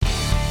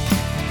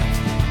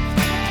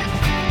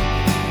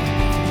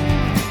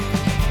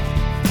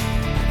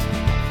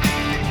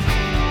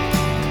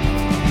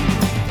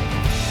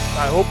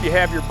hope you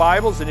have your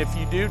Bibles, and if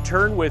you do,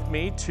 turn with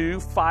me to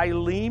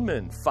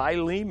Philemon.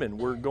 Philemon.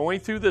 We're going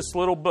through this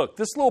little book.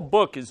 This little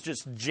book is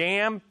just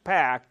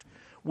jam-packed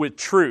with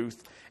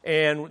truth,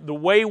 and the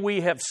way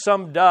we have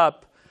summed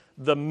up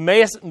the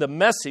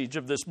message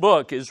of this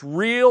book is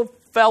real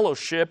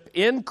fellowship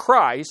in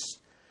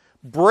Christ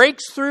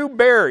breaks through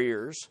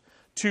barriers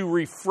to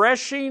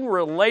refreshing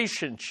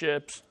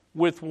relationships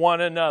with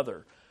one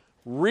another.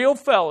 Real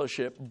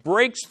fellowship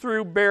breaks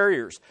through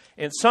barriers.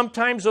 And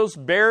sometimes those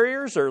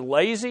barriers are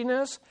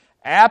laziness,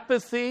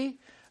 apathy,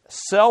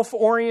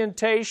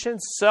 self-orientation,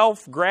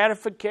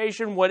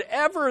 self-gratification,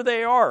 whatever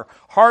they are.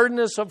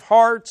 Hardness of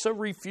hearts, a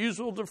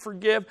refusal to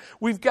forgive.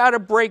 We've got to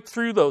break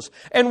through those.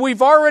 And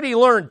we've already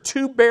learned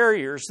two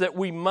barriers that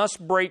we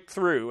must break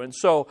through. And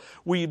so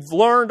we've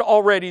learned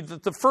already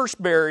that the first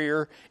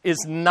barrier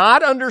is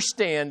not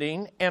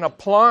understanding and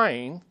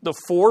applying the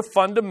four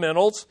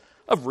fundamentals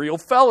of real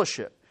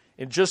fellowship.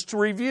 And just to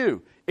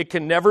review, it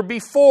can never be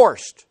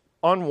forced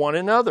on one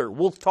another.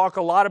 We'll talk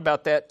a lot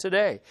about that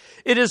today.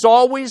 It is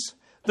always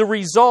the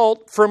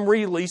result from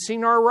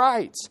releasing our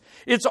rights.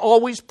 It's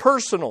always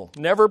personal,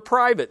 never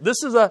private.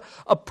 This is a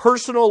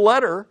personal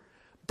letter,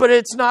 but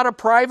it's not a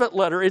private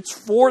letter. It's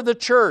for the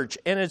church,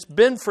 and it's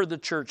been for the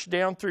church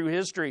down through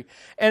history.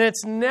 And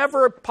it's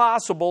never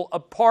possible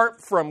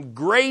apart from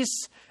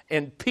grace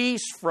and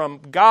peace from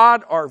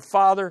God our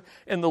Father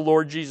and the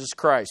Lord Jesus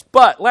Christ.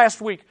 But last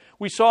week,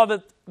 we saw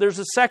that there's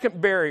a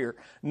second barrier,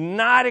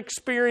 not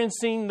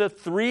experiencing the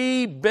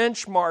three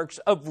benchmarks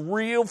of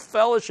real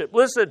fellowship.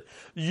 Listen,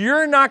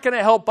 you're not going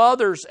to help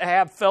others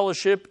have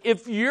fellowship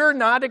if you're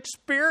not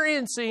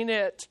experiencing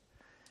it.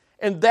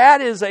 And that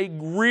is a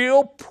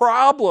real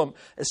problem,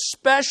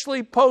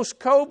 especially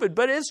post-COVID.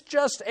 But it's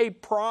just a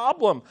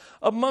problem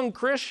among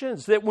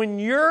Christians that when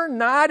you're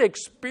not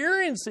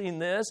experiencing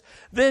this,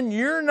 then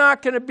you're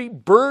not going to be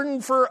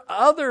burdened for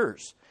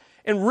others.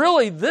 And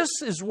really, this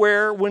is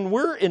where, when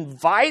we're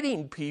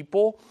inviting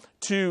people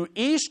to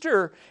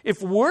Easter,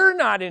 if we're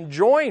not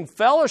enjoying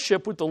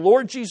fellowship with the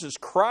Lord Jesus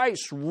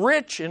Christ,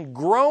 rich and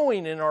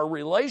growing in our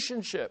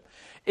relationship,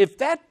 if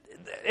that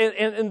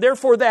and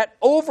therefore that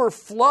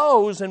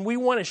overflows and we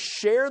want to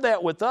share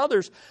that with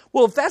others,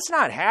 well, if that's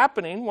not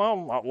happening, well,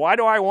 why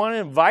do I want to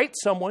invite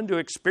someone to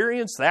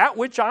experience that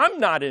which I'm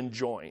not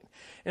enjoying?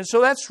 And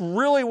so that's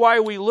really why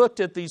we looked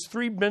at these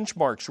three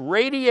benchmarks: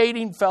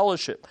 radiating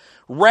fellowship,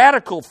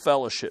 radical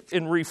fellowship,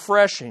 and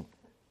refreshing.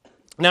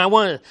 Now, I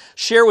want to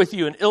share with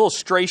you an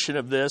illustration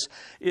of this.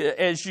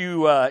 As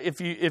you,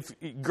 if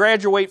you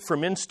graduate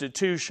from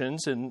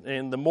institutions,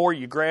 and the more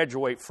you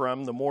graduate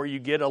from, the more you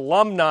get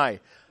alumni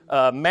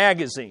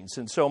magazines.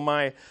 And so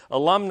my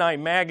alumni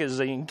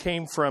magazine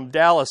came from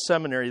Dallas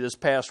Seminary this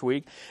past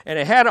week, and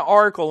it had an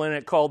article in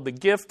it called "The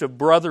Gift of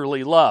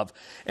Brotherly Love."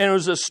 And it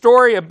was a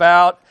story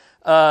about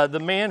the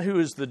man who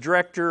is the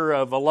director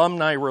of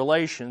alumni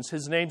relations.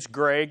 His name's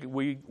Greg.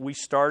 We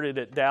started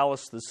at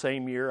Dallas the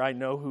same year. I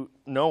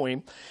know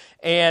him.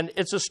 And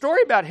it's a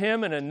story about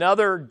him and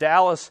another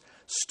Dallas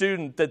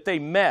student that they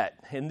met.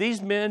 And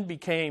these men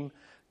became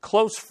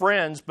close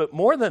friends, but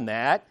more than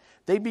that,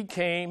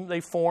 they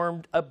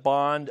formed a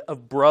bond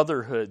of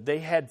brotherhood. They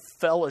had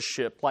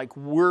fellowship like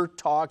we're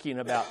talking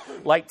about,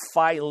 like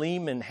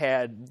Philemon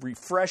had,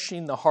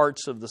 refreshing the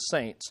hearts of the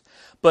saints.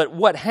 But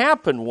what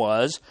happened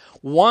was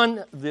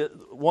one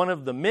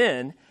of the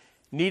men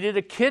needed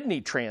a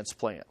kidney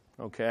transplant,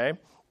 okay?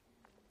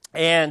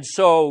 And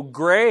so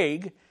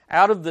Greg,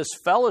 out of this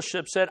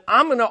fellowship, said,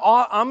 I'm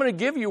going to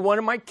give you one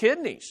of my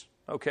kidneys,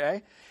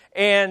 okay?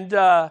 And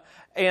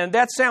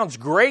that sounds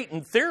great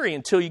in theory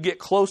until you get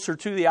closer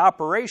to the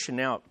operation.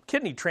 Now,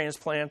 kidney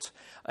transplants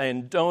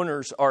and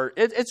donors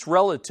it's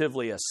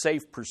relatively a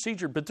safe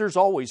procedure, but there's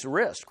always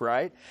risk,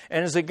 right?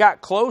 And as it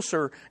got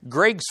closer,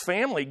 Greg's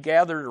family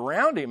gathered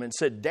around him and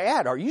said,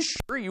 "Dad, are you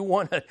sure you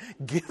want to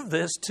give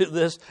this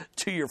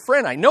to your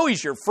friend? I know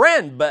he's your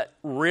friend, but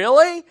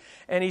really?"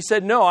 And he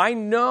said, "No, I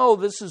know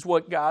this is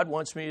what God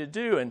wants me to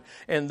do."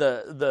 And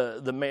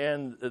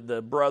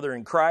the brother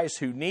in Christ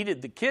who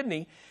needed the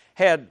kidney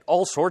had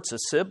all sorts of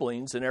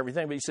siblings and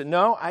everything, but he said,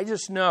 "No, I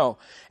just know."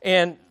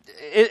 And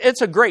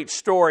it's a great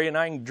story, and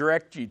I can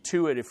direct you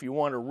to it if you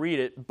want to read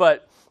it.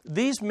 But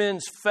these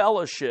men's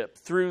fellowship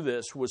through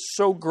this was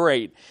so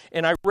great.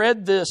 And I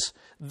read this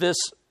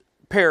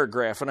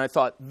paragraph, and I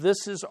thought,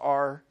 this is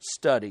our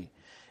study.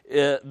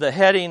 The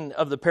heading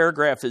of the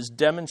paragraph is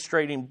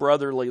Demonstrating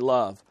Brotherly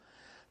Love.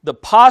 The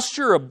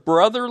posture of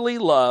brotherly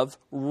love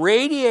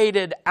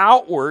radiated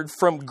outward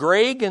from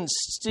Greg and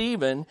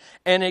Stephen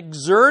and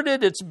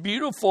exerted its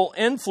beautiful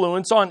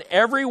influence on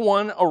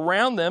everyone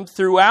around them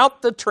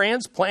throughout the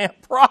transplant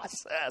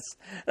process.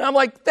 And I'm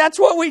like, that's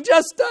what we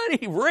just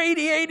studied,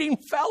 radiating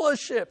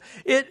fellowship.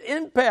 It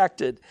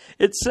impacted.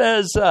 It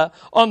says,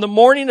 on the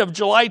morning of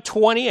July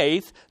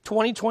 28th,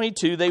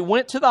 2022, they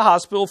went to the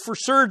hospital for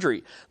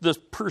surgery. The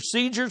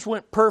procedures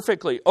went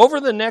perfectly. Over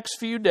the next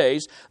few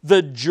days,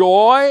 the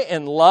joy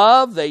and love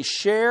they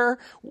shared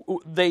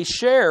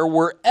share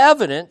were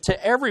evident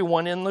to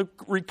everyone in the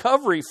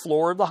recovery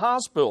floor of the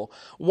hospital.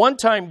 One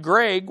time,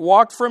 Greg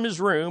walked from his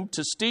room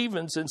to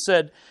Stephen's and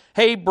said,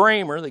 "Hey,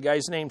 Bramer," the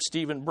guy's name's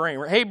Stephen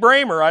Bramer. "Hey,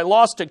 Bramer, I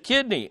lost a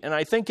kidney, and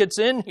I think it's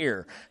in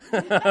here."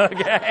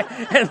 Okay?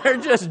 And they're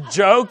just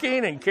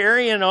joking and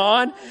carrying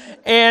on.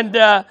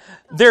 And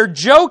they're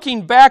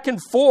joking back and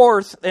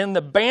forth, and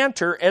the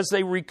banter as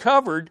they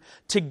recovered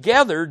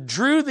together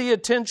drew the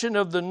attention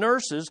of the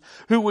nurses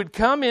who would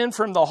come in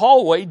from the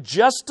hallway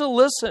just to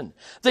listen.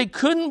 They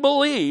couldn't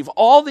believe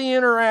all the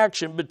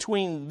interaction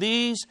between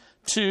these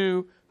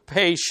two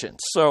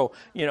patients. So,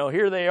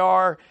 here they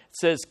are. It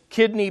says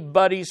kidney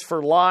buddies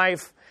for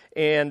life,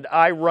 and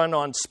I run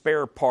on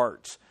spare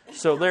parts.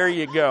 So there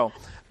you go.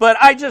 But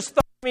I just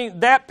thought,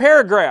 that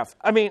paragraph,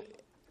 I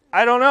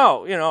don't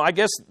know. I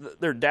guess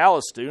they're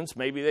Dallas students.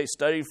 Maybe they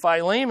studied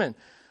Philemon.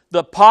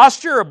 The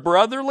posture of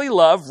brotherly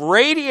love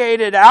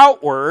radiated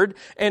outward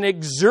and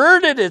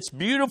exerted its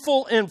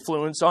beautiful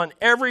influence on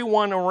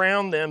everyone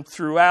around them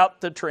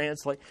throughout the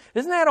translation.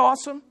 Isn't that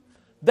awesome?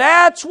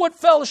 That's what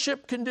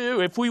fellowship can do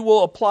if we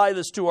will apply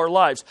this to our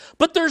lives.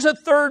 But there's a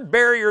third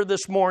barrier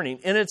this morning,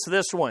 and it's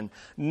this one.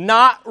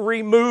 Not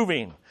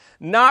removing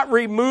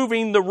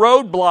the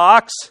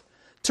roadblocks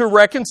to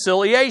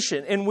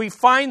reconciliation. And we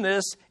find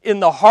this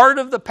in the heart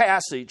of the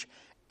passage,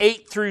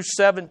 8 through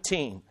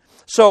 17.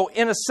 So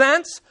in a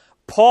sense,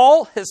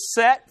 Paul has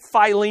set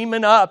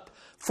Philemon up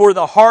for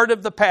the heart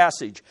of the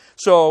passage.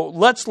 So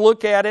let's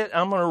look at it.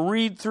 I'm going to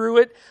read through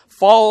it.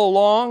 Follow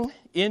along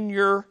in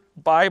your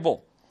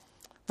Bible.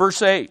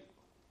 Verse 8,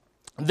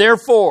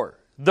 "Therefore,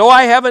 though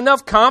I have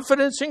enough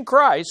confidence in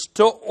Christ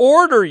to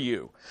order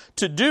you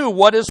to do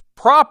what is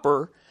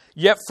proper,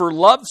 yet for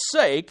love's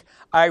sake,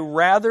 I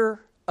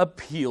rather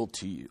appeal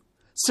to you,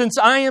 since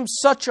I am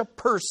such a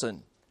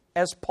person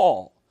as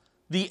Paul,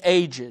 the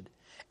aged,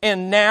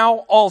 and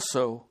now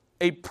also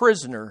a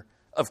prisoner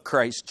of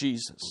Christ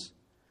Jesus.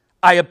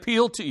 I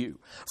appeal to you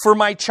for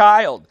my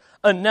child,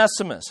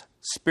 Onesimus,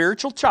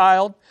 spiritual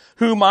child,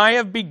 whom I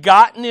have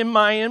begotten in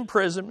my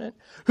imprisonment,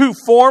 who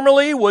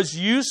formerly was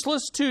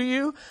useless to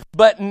you,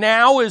 but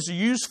now is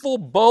useful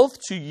both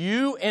to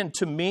you and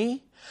to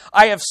me.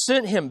 I have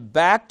sent him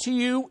back to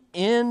you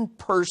in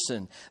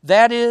person,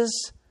 that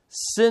is,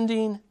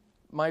 sending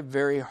my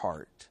very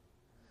heart,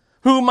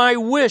 whom I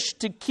wish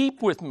to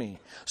keep with me,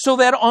 so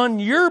that on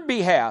your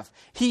behalf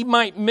he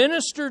might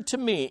minister to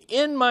me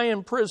in my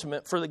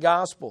imprisonment for the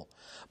gospel.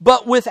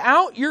 But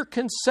without your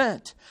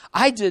consent,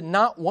 I did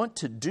not want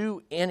to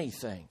do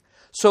anything,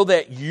 so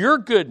that your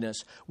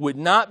goodness would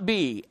not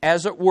be,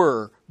 as it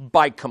were,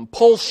 by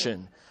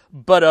compulsion,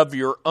 but of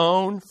your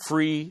own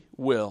free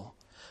will.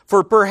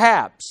 For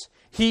perhaps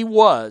he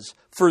was,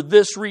 for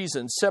this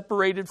reason,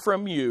 separated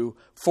from you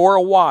for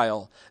a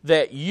while,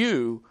 that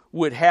you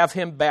would have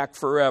him back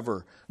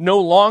forever, no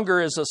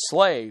longer as a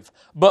slave,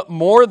 but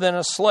more than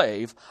a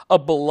slave, a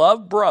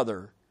beloved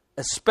brother,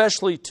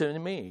 especially to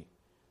me.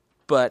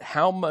 But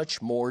how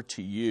much more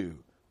to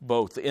you,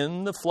 both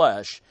in the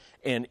flesh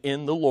and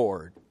in the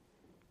Lord?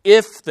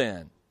 If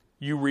then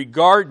you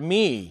regard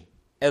me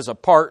as a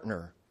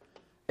partner,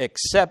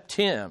 accept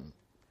him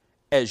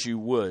as you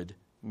would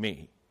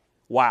me."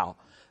 Wow.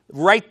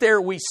 Right there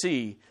we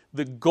see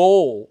the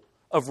goal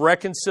of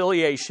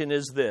reconciliation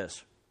is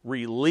this: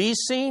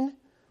 releasing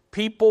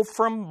people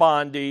from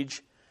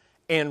bondage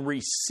and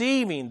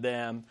receiving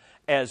them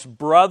as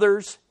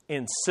brothers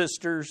and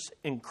sisters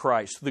in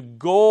Christ. The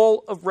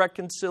goal of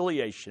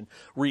reconciliation,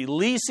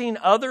 releasing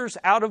others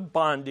out of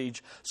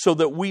bondage so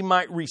that we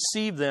might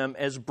receive them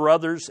as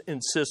brothers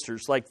and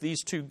sisters, like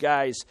these two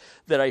guys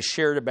that I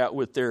shared about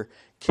with their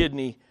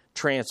kidney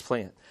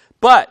transplant.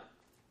 But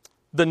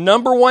the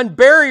number one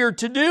barrier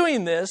to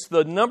doing this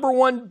is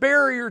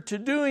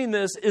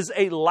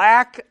a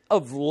lack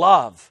of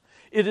love.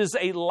 It is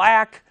a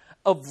lack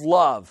of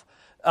love.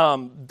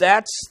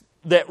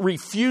 That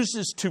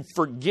refuses to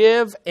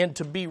forgive and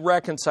to be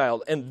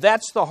reconciled. And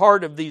that's the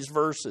heart of these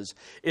verses.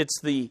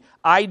 It's the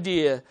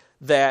idea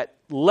that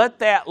let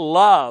that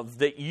love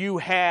that you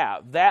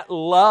have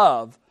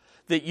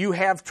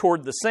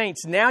toward the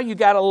saints, now you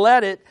got to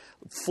let it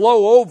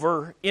flow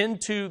over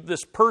into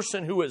this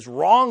person who has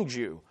wronged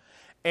you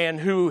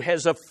and who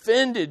has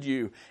offended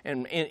you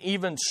and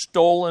even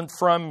stolen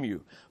from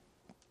you.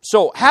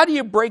 So how do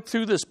you break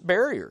through this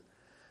barrier?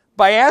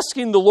 By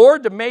asking the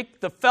Lord to make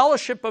the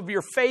fellowship of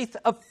your faith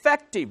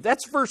effective.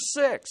 That's verse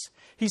 6.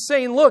 He's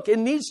saying, look, it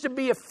needs to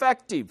be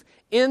effective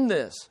in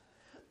this.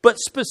 But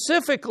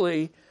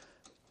specifically,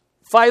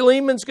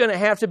 Philemon's going to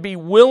have to be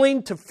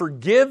willing to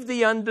forgive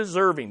the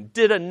undeserving.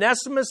 Did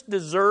Onesimus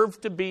deserve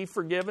to be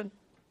forgiven?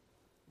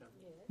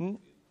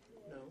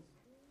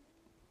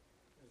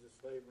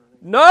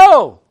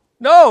 No.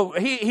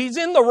 He's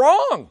in the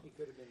wrong.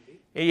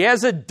 He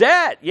has a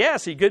debt.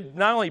 Yes, he could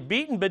not only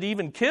beaten, but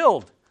even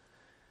killed.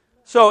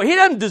 So he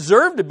doesn't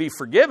deserve to be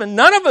forgiven.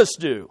 None of us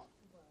do.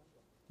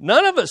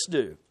 None of us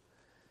do.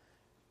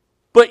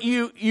 But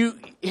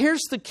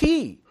here's the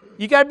key.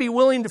 You got to be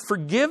willing to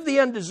forgive the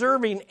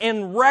undeserving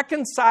and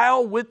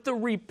reconcile with the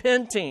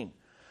repenting.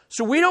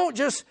 So we don't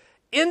just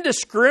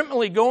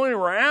indiscriminately going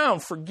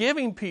around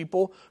forgiving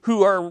people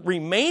who are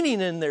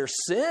remaining in their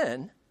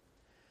sin.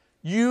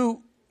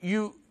 You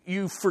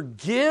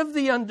forgive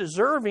the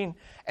undeserving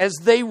as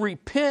they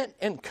repent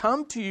and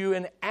come to you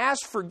and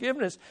ask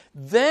forgiveness.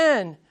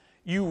 Then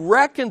you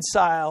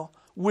reconcile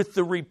with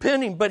the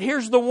repenting. But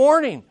here's the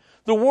warning.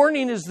 The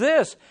warning is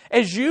this: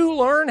 as you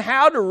learn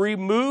how to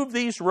remove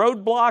these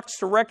roadblocks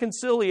to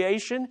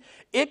reconciliation,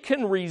 it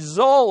can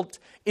result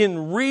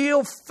in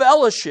real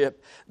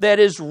fellowship that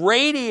is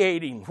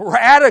radiating,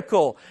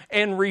 radical,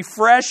 and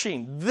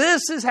refreshing.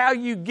 This is how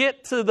you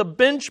get to the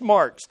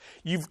benchmarks.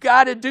 You've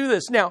got to do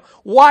this. Now,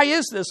 why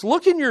is this?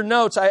 Look in your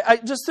notes.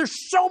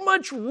 There's so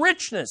much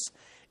richness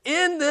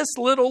in this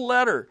little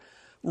letter.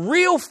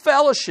 Real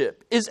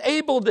fellowship is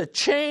able to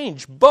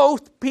change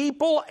both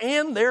people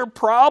and their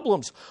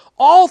problems.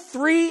 All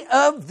three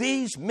of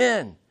these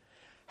men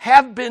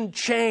have been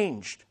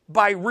changed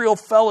by real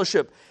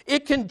fellowship.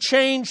 It can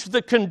change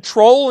the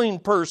controlling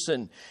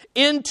person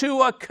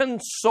into a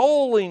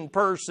consoling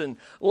person,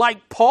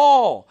 like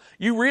Paul.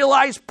 You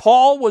realize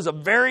Paul was a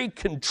very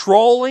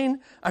controlling.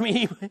 I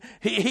mean,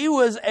 he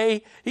was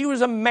a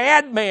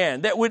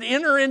madman that would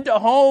enter into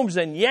homes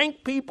and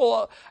yank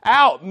people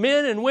out,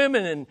 men and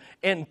women,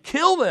 and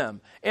kill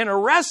them and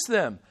arrest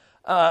them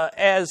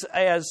as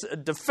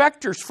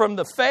defectors from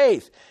the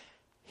faith.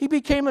 He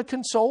became a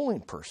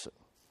consoling person.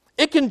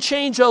 It can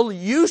change a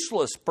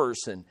useless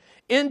person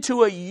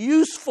into a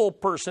useful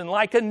person,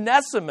 like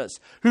Onesimus,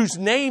 whose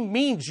name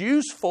means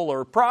useful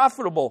or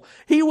profitable.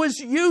 He was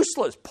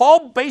useless.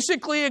 Paul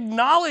basically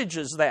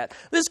acknowledges that.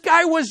 This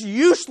guy was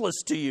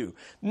useless to you.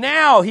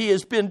 Now he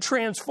has been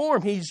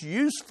transformed. He's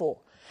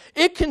useful.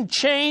 It can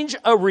change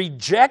a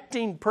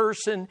rejecting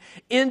person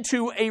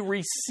into a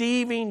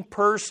receiving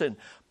person.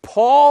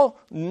 Paul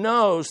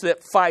knows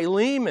that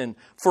Philemon,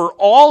 for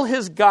all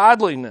his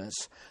godliness,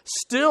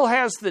 still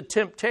has the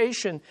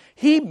temptation.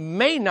 He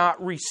may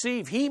not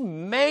receive. He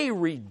may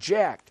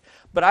reject.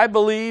 But I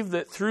believe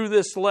that through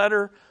this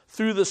letter,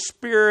 through the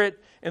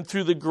Spirit, and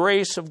through the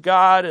grace of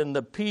God and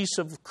the peace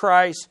of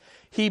Christ,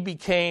 he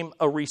became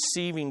a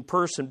receiving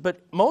person.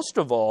 But most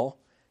of all,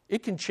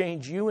 it can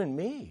change you and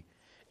me.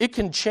 It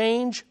can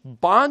change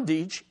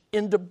bondage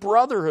into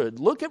brotherhood.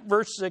 Look at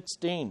verse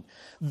 16.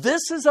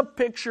 This is a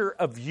picture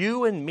of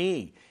you and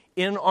me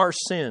in our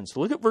sins.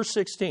 Look at verse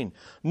 16.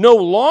 No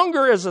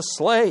longer as a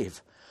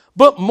slave,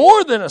 but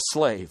more than a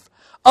slave,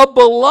 a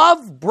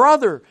beloved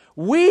brother.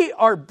 We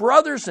are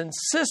brothers and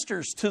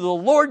sisters to the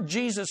Lord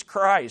Jesus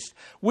Christ.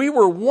 We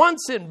were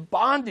once in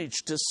bondage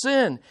to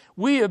sin.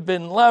 We have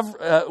been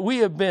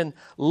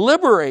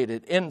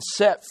liberated and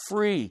set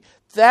free.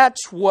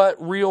 That's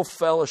what real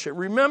fellowship.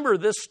 Remember,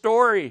 this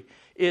story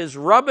is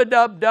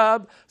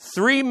rub-a-dub-dub,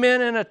 3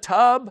 men in a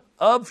tub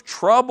of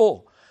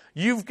trouble.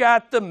 You've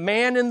got the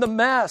man in the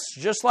mess,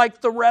 just like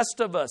the rest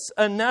of us,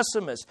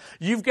 Onesimus.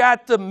 You've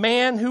got the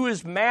man who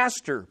is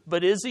master,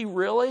 but is he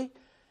really?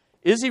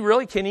 Is he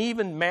really? Can he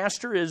even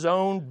master his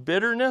own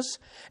bitterness?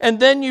 And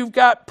then you've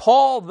got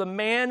Paul, the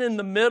man in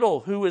the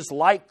middle, who is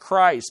like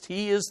Christ.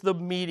 He is the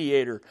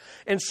mediator.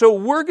 And so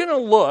we're going to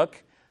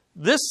look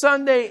this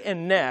Sunday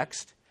and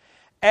next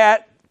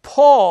at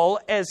Paul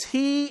as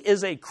he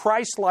is a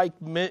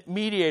Christ-like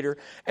mediator.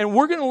 And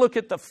we're going to look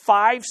at the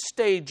 5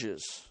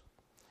 stages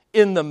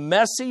in the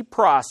messy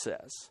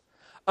process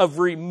of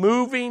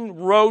removing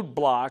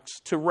roadblocks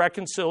to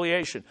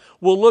reconciliation.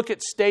 We'll look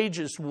at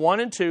stages 1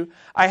 and 2.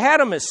 I had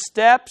them as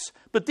steps,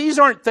 but these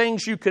aren't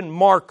things you can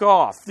mark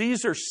off.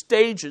 These are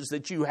stages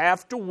that you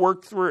have to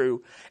work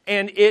through.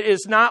 And it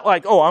is not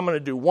like, oh, I'm going to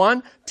do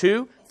 1,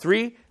 2,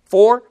 3,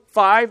 4,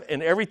 5,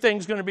 and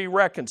everything's going to be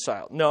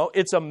reconciled. No,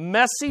 it's a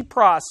messy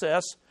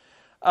process,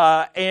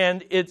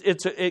 and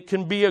it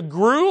can be a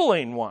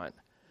grueling one.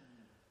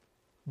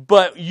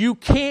 But you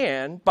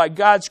can, by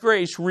God's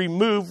grace,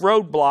 remove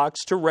roadblocks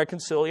to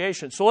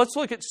reconciliation. So let's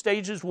look at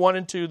stages 1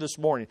 and 2 this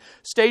morning.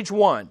 Stage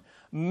 1,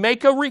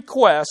 make a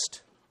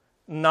request,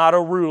 not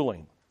a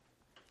ruling.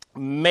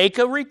 Make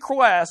a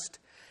request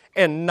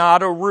and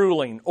not a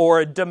ruling, or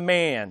a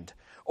demand,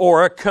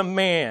 or a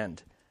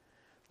command.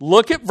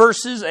 Look at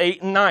verses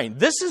 8 and 9.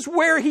 This is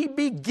where he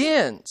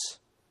begins.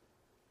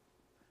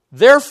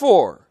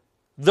 Therefore,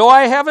 though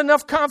I have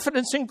enough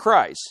confidence in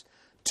Christ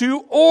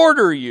to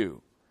order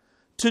you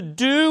to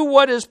do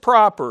what is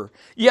proper,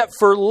 yet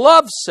for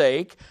love's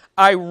sake,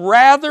 I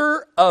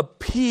rather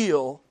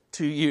appeal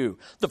to you.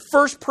 The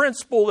first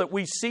principle that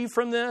we see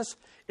from this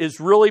is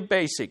really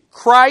basic.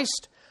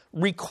 Christ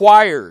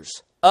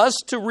requires us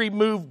to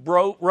remove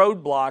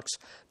roadblocks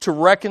to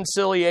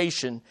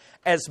reconciliation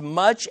as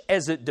much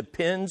as it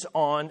depends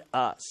on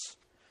us.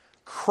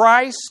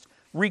 Christ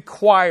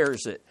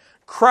requires it.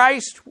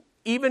 Christ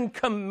even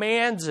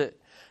commands it.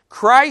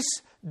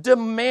 Christ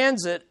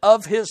demands it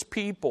of his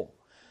people.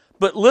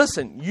 But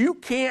listen, you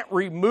can't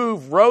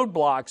remove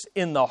roadblocks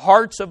in the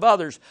hearts of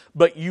others,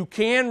 but you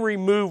can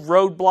remove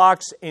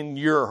roadblocks in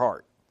your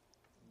heart.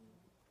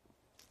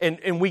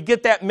 And we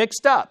get that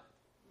mixed up.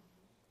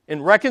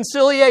 In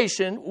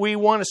reconciliation, we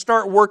want to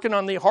start working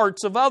on the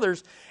hearts of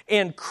others.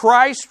 And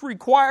Christ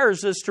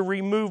requires us to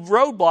remove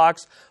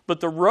roadblocks, but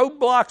the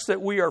roadblocks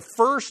that we are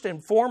first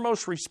and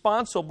foremost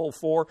responsible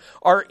for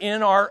are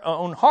in our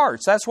own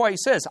hearts. That's why he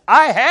says,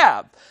 I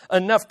have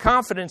enough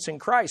confidence in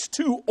Christ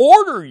to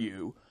order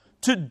you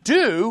to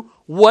do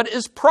what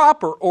is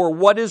proper or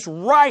what is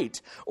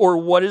right or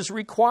what is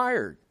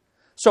required.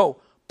 So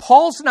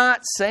Paul's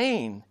not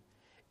saying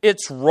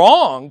it's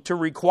wrong to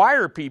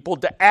require people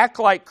to act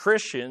like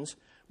Christians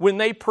when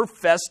they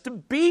profess to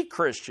be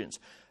Christians.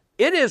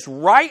 It is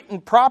right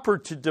and proper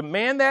to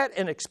demand that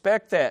and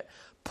expect that.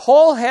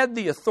 Paul had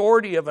the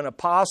authority of an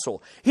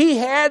apostle. He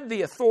had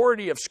the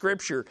authority of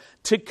Scripture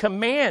to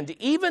command,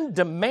 even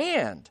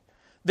demand,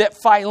 that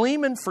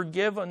Philemon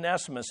forgive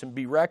Onesimus and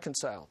be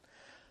reconciled.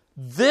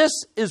 This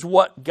is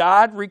what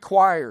God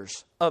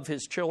requires of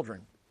His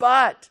children.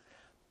 But,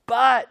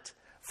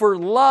 for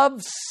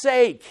love's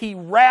sake, He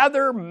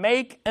rather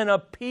make an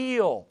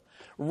appeal.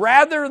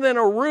 Rather than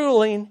a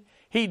ruling,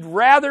 He'd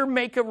rather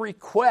make a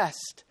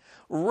request.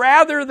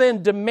 Rather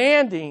than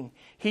demanding,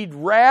 He'd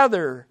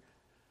rather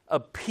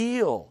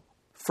appeal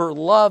for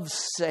love's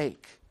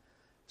sake.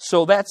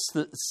 So that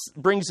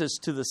brings us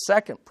to the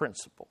second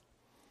principle.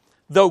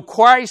 Though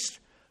Christ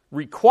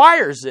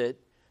requires it,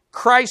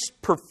 Christ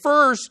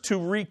prefers to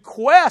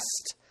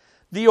request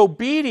the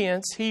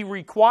obedience He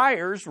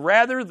requires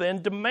rather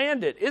than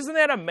demand it. Isn't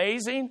that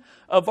amazing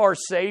of our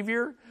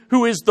Savior,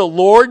 who is the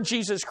Lord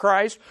Jesus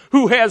Christ,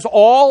 who has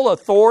all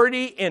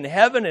authority in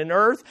heaven and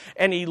earth,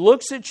 and He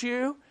looks at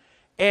you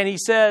and He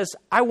says,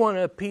 I want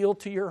to appeal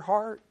to your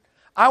heart.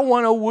 I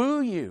want to woo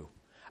you.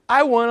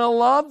 I want to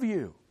love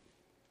you.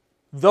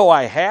 Though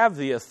I have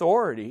the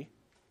authority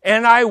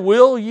and I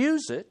will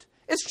use it.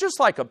 It's just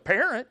like a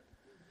parent.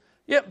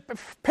 Yeah,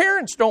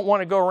 parents don't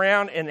want to go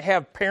around and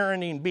have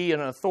parenting be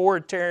an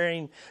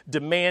authoritarian,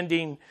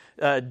 demanding,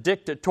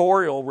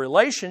 dictatorial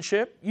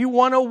relationship. You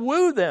want to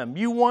woo them.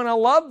 You want to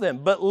love them.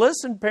 But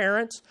listen,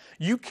 parents,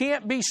 you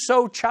can't be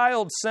so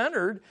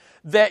child-centered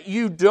that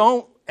you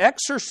don't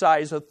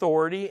exercise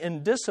authority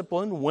and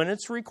discipline when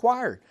it's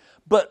required.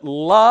 But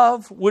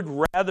love would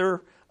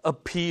rather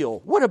appeal.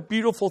 What a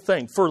beautiful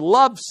thing. For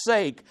love's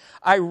sake,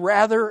 I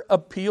rather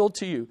appeal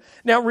to you.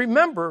 Now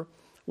remember,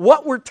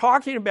 what we're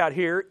talking about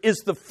here is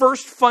the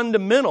first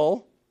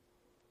fundamental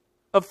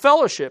of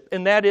fellowship,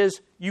 and that is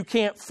you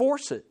can't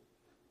force it.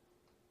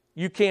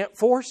 You can't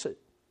force it.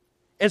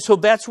 And so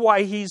that's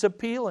why he's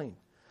appealing.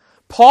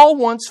 Paul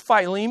wants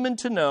Philemon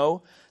to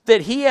know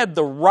that he had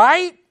the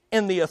right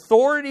and the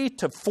authority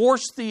to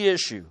force the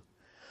issue,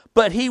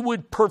 but he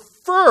would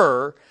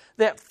prefer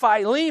that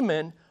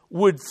Philemon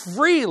would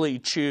freely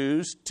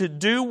choose to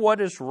do what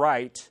is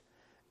right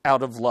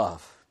out of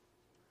love.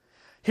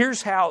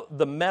 Here's how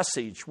the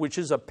Message, which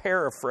is a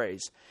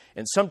paraphrase,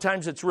 and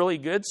sometimes it's really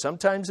good,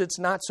 sometimes it's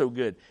not so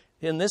good.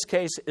 In this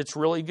case, it's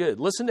really good.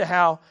 Listen to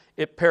how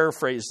it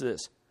paraphrases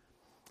this.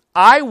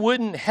 I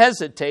wouldn't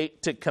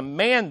hesitate to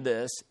command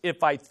this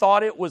if I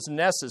thought it was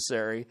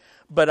necessary,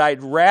 but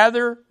I'd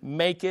rather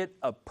make it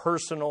a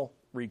personal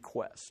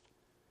request.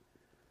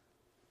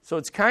 So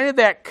it's kind of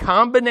that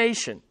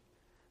combination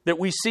that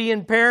we see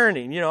in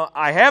parenting. You know,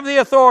 I have the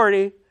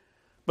authority,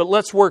 but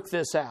let's work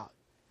this out.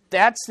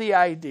 That's the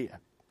idea.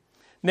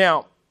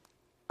 Now,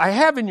 I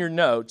have in your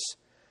notes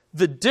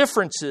the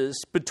differences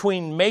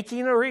between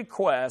making a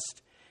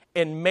request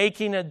and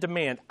making a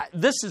demand.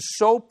 This is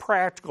so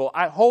practical.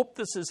 I hope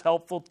this is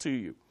helpful to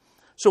you.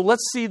 So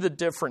let's see the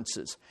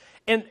differences.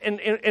 And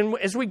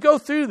as we go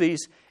through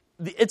these,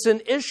 it's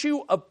an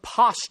issue of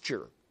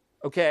posture,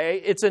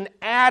 okay? It's an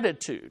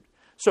attitude.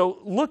 So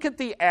look at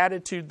the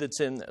attitude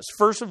that's in this.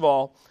 First of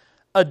all,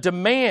 a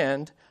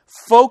demand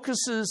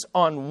focuses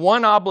on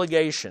one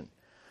obligation.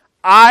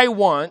 I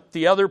want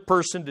the other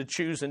person to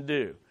choose and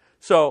do.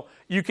 So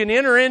you can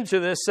enter into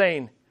this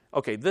saying,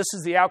 okay, this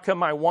is the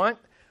outcome I want.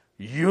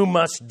 You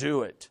must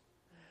do it.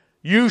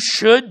 You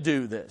should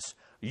do this.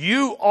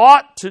 You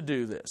ought to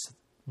do this.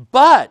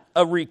 But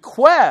a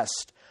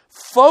request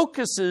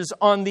focuses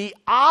on the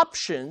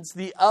options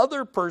the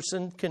other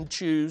person can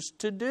choose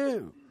to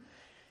do.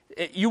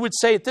 You would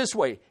say it this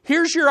way.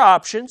 Here's your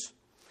options.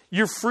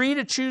 You're free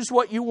to choose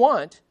what you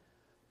want,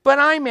 but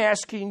I'm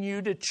asking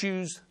you to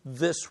choose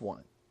this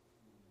one.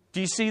 Do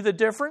you see the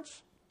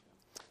difference?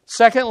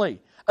 Secondly,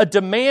 a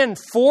demand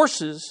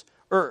forces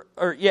the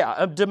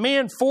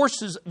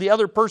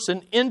other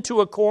person into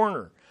a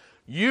corner.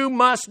 You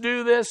must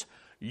do this.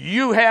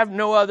 You have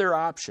no other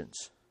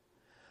options.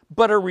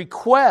 But a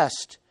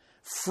request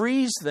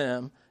frees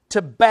them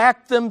to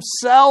back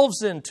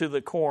themselves into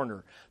the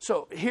corner.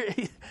 So here,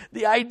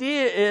 the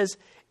idea is,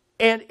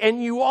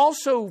 and you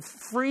also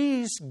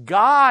frees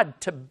God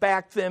to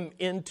back them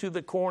into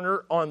the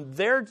corner on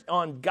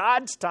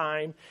God's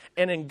time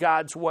and in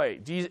God's way.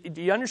 Do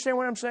you understand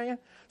what I'm saying?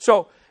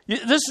 So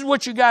this is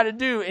what you got to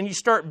do, and you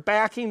start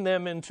backing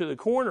them into the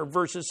corner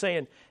versus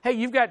saying, hey,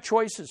 you've got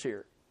choices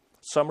here.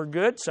 Some are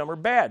good, some are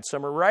bad,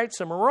 some are right,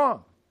 some are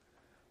wrong.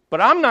 But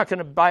I'm not going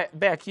to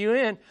back you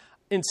in.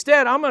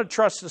 Instead, I'm going to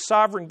trust the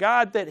sovereign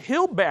God that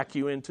He'll back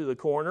you into the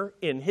corner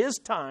in His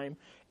time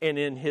and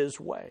in His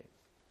way.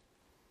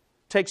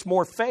 Takes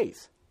more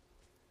faith.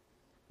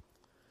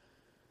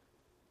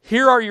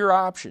 Here are your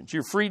options.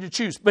 You're free to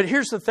choose. But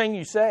here's the thing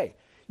you say.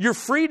 You're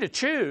free to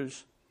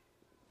choose,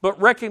 but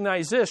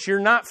recognize this. You're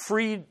not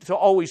free to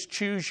always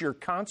choose your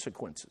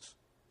consequences.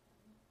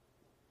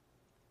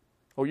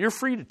 Oh, you're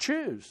free to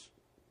choose.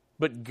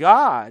 But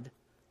God,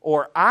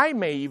 or I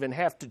may even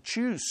have to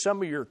choose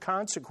some of your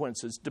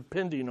consequences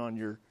depending on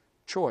your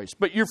choice.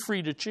 But you're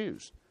free to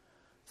choose.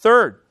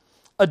 Third,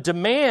 a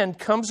demand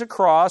comes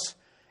across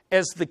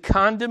as the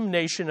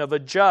condemnation of a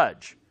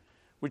judge,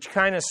 which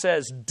kind of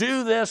says,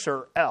 do this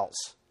or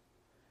else.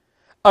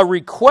 A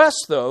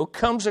request, though,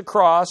 comes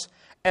across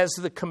as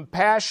the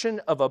compassion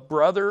of a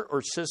brother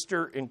or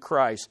sister in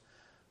Christ.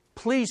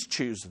 Please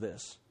choose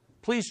this.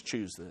 Please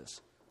choose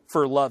this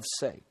for love's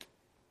sake.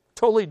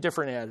 Totally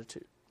different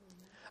attitude.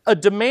 A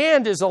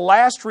demand is a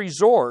last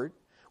resort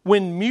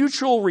when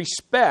mutual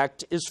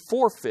respect is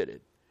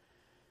forfeited.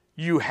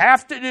 You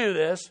have to do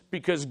this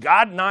because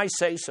God and I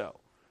say so.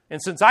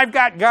 And since I've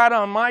got God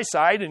on my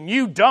side and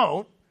you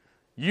don't,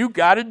 you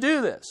got to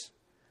do this.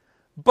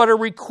 But a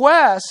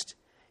request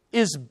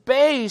is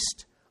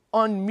based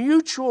on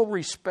mutual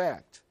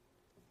respect.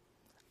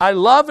 I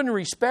love and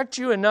respect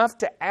you enough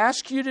to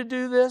ask you to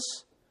do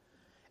this,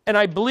 and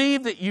I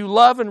believe that you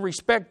love and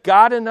respect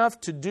God enough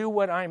to do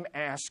what I'm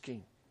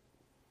asking.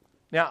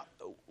 Now,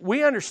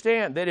 we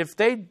understand that if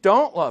they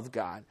don't love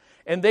God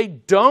and they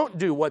don't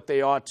do what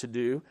they ought to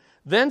do,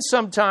 then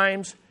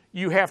sometimes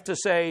you have to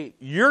say,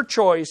 your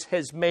choice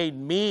has made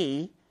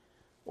me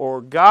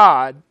or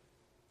God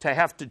to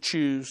have to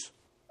choose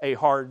a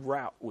hard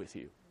route with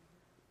you.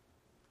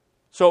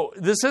 So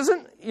this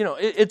isn't,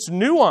 it's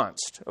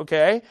nuanced,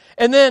 okay?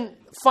 And then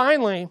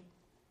finally,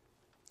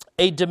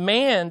 a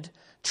demand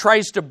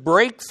tries to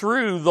break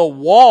through the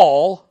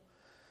wall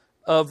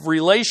of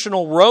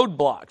relational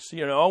roadblocks.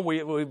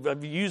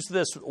 We've used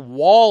this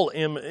wall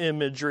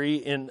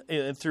imagery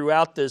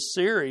throughout this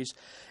series.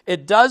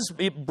 It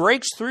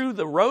breaks through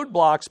the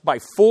roadblocks by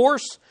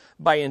force,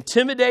 by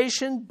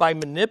intimidation, by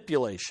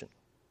manipulation.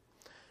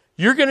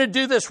 You're going to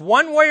do this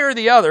one way or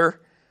the other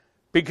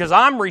because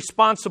I'm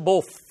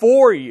responsible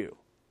for you,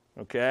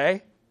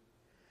 okay?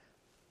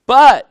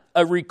 But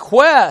a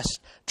request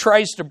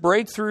tries to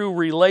break through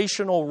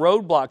relational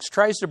roadblocks,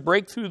 tries to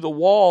break through the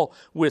wall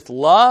with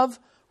love,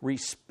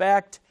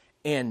 respect,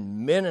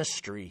 and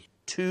ministry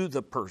to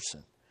the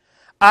person.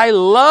 I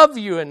love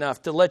you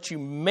enough to let you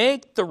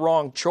make the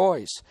wrong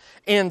choice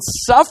and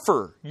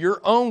suffer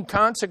your own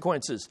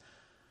consequences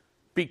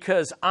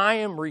because I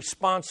am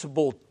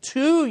responsible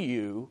to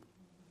you,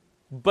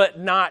 but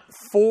not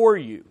for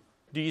you.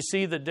 Do you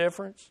see the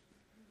difference?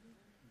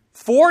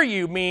 For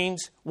you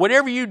means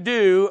whatever you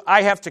do,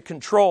 I have to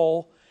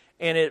control,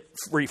 and it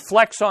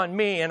reflects on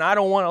me, and I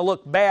don't want to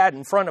look bad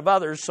in front of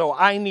others, so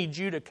I need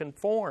you to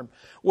conform.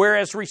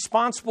 Whereas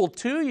responsible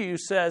to you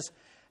says,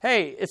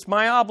 hey, it's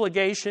my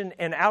obligation,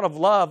 and out of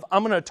love,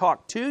 I'm going to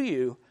talk to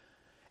you,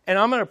 and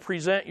I'm going to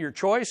present your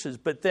choices,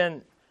 but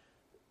then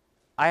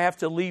I have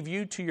to leave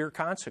you to your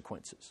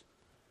consequences.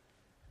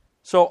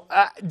 So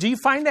do you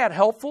find that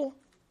helpful?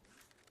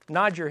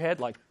 Nod your head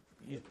like,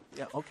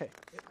 yeah, okay,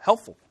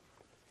 helpful.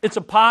 It's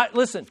a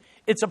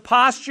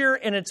posture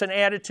and it's an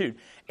attitude.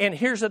 And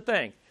here's the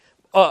thing.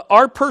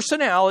 Our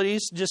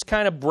personalities just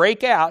kind of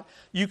break out.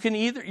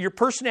 Your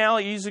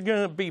personality is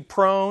going to be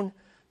prone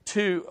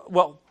to,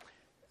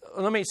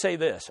 let me say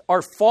this.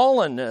 Our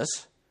fallenness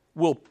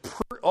will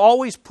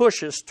always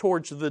push us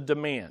towards the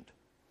demand.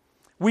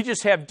 We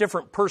just have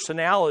different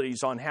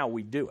personalities on how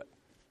we do it.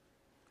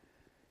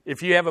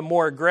 If you have a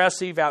more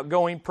aggressive,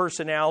 outgoing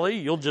personality,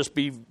 you'll just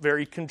be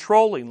very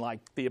controlling like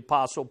the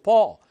Apostle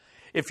Paul.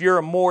 If you're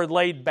a more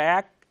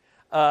laid-back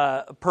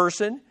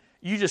person,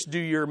 you just do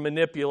your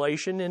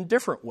manipulation in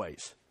different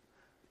ways.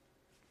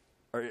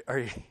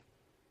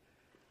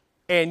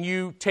 And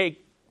you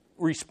take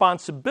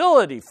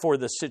responsibility for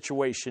the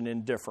situation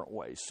in different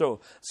ways.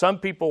 So some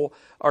people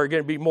are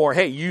going to be more,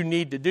 hey, you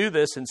need to do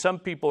this, and some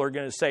people are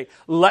going to say,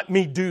 let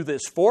me do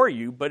this for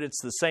you, but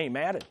it's the same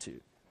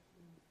attitude.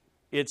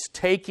 It's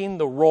taking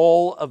the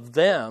role of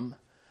them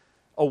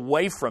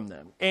away from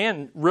them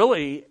and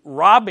really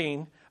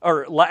robbing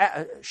or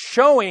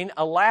showing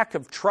a lack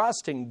of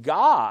trust in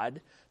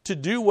God to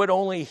do what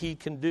only He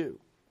can do.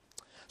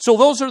 So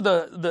those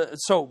are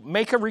so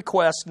make a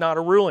request, not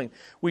a ruling.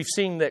 We've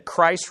seen that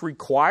Christ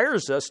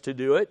requires us to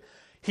do it.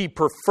 He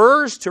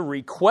prefers to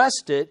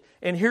request it.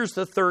 And here's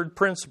the third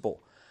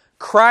principle.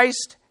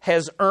 Christ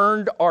has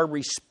earned our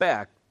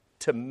respect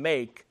to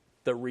make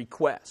the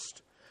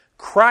request.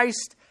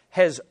 Christ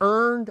has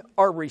earned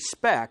our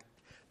respect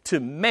to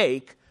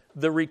make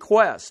the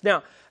request.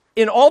 Now,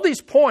 in all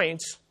these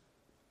points,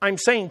 I'm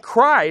saying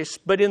Christ,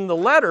 but in the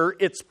letter,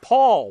 it's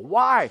Paul.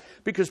 Why?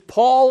 Because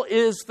Paul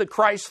is the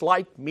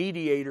Christ-like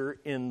mediator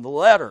in the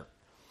letter.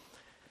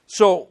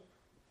 So,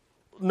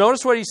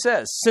 notice what he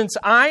says. Since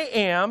I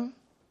am,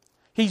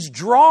 he's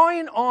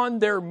drawing on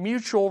their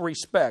mutual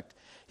respect.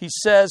 He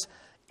says,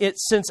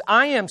 since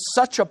I am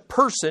such a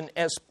person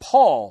as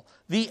Paul,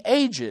 the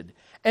aged,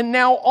 and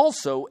now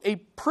also a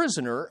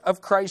prisoner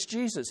of Christ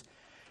Jesus.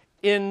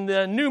 In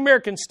the New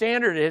American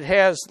Standard, it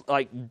has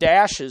like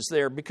dashes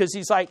there because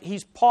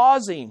he's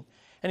pausing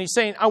and he's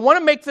saying, I want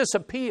to make this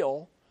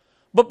appeal,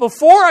 but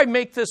before I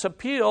make this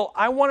appeal,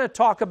 I want to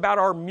talk about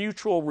our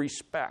mutual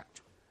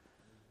respect.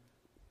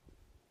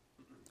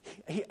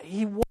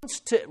 He wants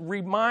to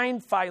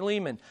remind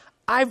Philemon,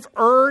 I've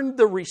earned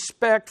the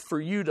respect for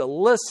you to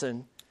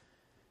listen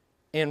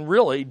and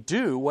really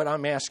do what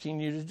I'm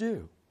asking you to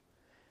do.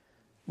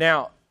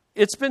 Now,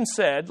 it's been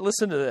said,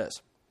 listen to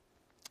this.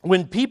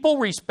 When people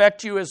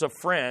respect you as a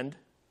friend,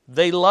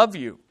 they love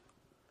you.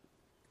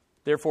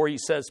 Therefore, he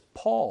says,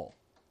 Paul,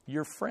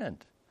 your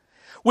friend.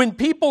 When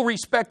people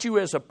respect you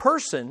as a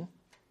person,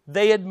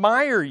 they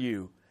admire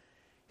you.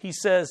 He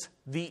says,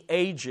 the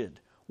aged,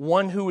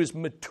 one who is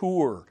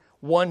mature,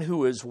 one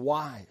who is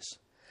wise.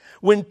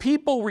 When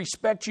people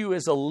respect you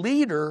as a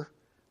leader,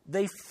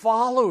 they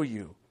follow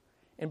you.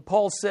 And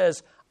Paul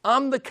says,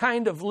 I'm the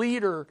kind of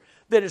leader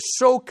that is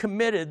so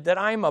committed that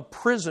I'm a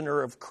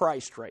prisoner of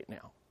Christ right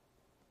now.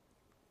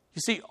 You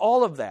see,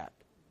 all of that.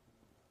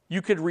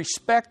 You could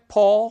respect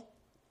Paul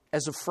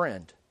as a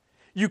friend.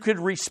 You could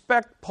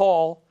respect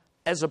Paul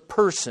as a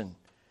person.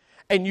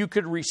 And you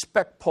could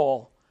respect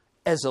Paul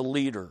as a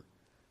leader.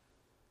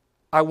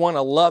 I want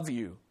to love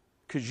you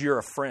because you're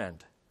a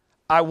friend.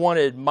 I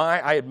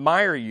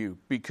admire you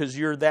because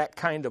you're that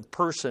kind of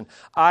person.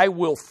 I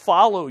will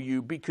follow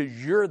you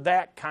because you're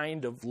that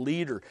kind of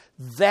leader.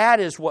 That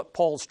is what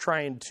Paul's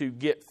trying to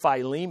get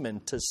Philemon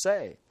to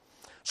say.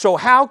 So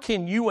how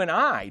can you and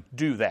I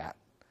do that?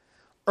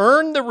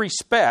 Earn the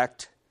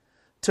respect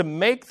to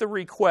make the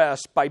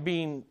request by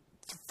being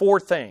 4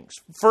 things.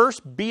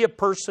 First, be a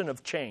person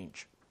of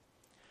change.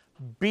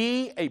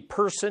 Be a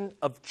person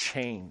of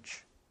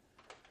change.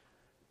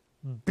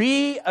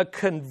 Be a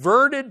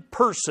converted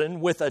person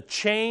with a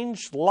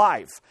changed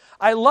life.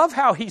 I love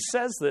how he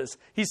says this.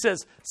 He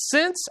says,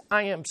 since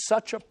I am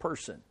such a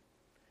person.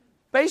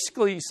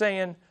 Basically, he's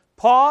saying,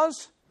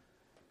 pause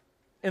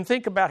and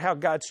think about how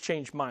God's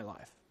changed my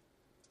life.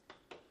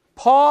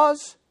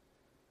 Pause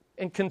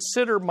and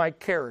consider my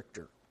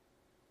character.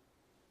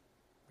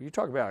 You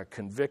talk about a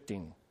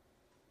convicting.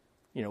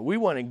 We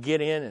want to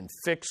get in and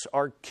fix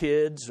our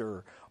kids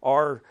or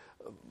our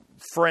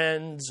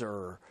friends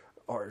or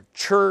our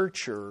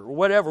church or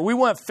whatever. We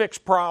want to fix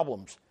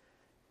problems.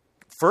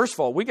 First of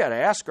all, we got to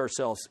ask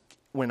ourselves,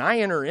 when I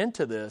enter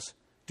into this,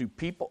 do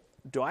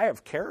I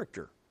have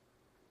character?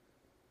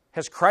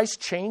 Has Christ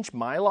changed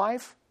my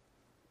life?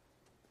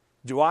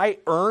 Do I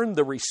earn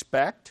the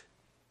respect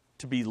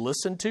to be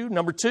listened to?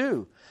 Number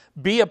 2,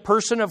 be a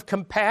person of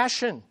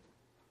compassion.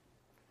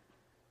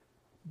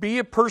 Be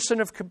a person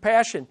of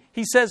compassion.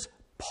 He says,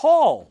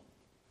 Paul.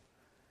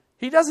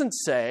 He doesn't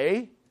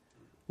say,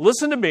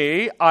 listen to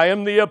me, I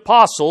am the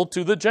apostle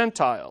to the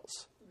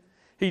Gentiles.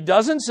 He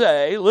doesn't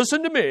say,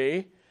 listen to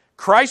me,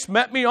 Christ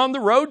met me on the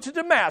road to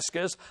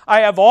Damascus.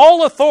 I have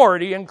all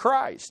authority in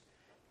Christ.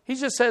 He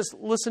just says,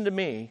 listen to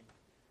me,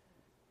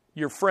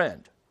 your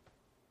friend,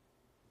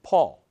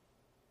 Paul.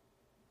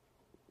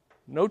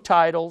 No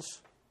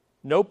titles,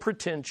 no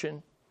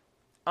pretension.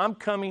 I'm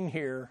coming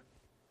here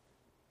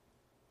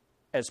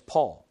as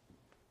Paul.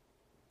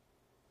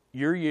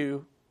 You're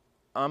you,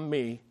 I'm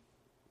me.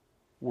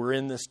 We're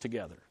in this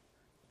together.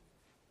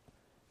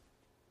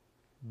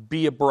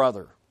 Be a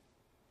brother.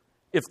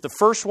 If the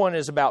first one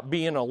is about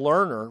being a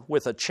learner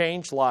with a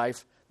changed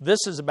life, this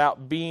is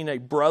about being a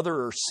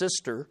brother or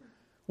sister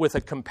with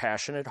a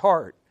compassionate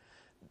heart.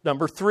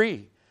 Number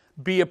 3,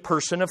 be a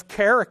person of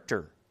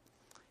character.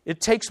 It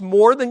takes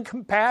more than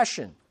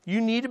compassion. You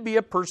need to be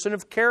a person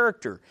of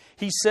character.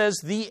 He says,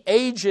 the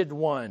aged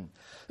one.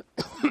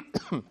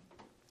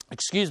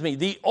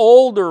 The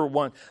older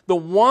one. The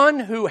one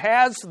who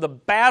has the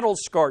battle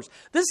scars.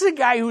 This is a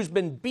guy who's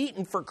been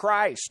beaten for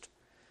Christ.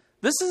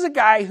 This is a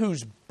guy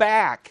whose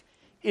back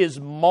is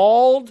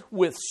mauled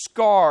with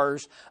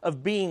scars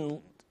of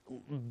being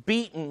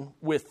beaten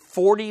with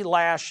 40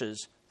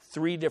 lashes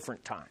 3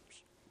 different times.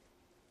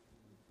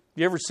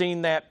 You ever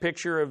seen that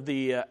picture of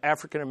the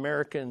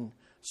African-American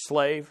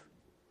slave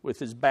with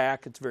his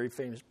back? It's a very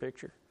famous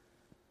picture.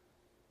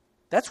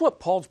 That's what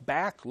Paul's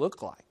back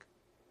looked like.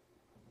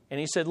 And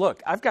he said,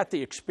 look, I've got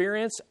the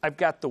experience, I've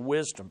got the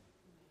wisdom.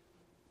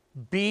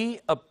 Be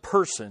a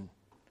person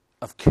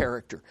of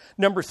character.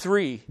 Number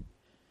 3,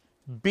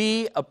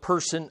 be a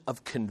person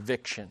of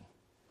conviction.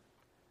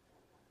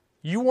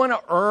 You want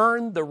to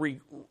earn the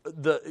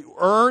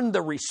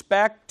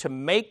respect to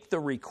make the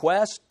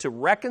request, to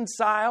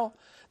reconcile,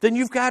 then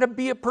you've got to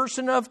be a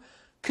person of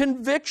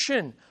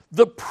conviction,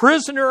 the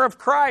prisoner of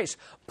Christ.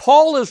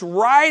 Paul is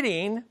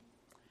writing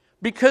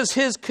because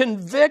his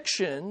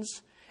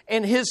convictions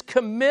and his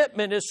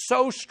commitment is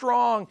so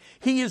strong,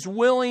 he is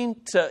willing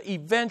to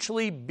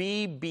eventually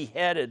be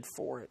beheaded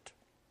for it.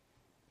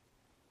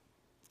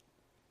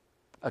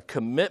 A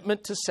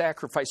commitment to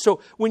sacrifice.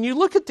 So when you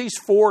look at these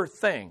 4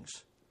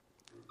 things,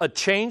 a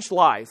changed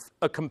life,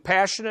 a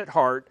compassionate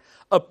heart,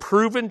 a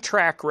proven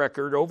track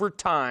record over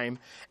time,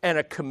 and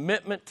a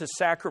commitment to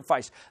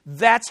sacrifice.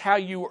 That's how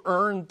you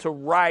earn the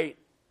right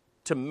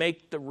to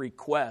make the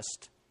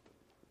request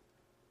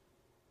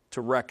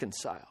to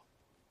reconcile.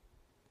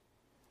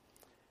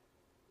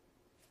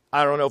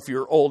 I don't know if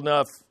you're old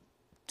enough,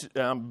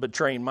 I'm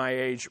betraying my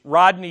age.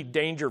 Rodney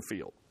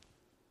Dangerfield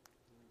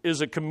is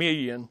a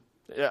comedian.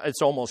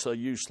 It's almost a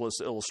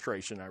useless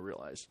illustration, I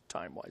realize,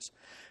 time-wise,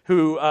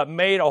 who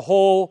made a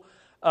whole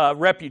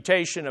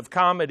reputation of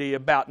comedy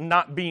about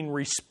not being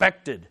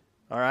respected,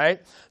 all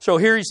right? So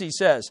here he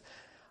says,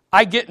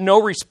 I get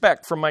no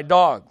respect from my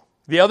dog.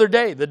 The other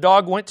day, the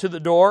dog went to the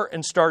door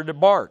and started to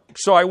bark.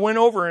 So I went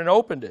over and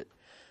opened it.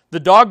 The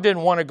dog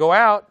didn't want to go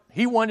out.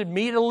 He wanted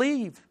me to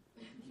leave.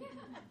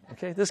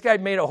 Okay, this guy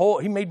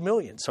he made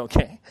millions,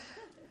 okay?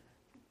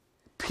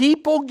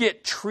 People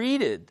get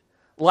treated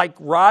like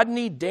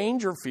Rodney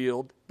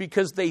Dangerfield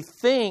because they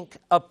think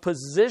a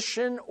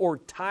position or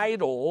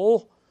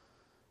title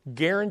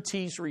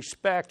guarantees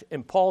respect,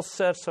 and Paul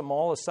sets them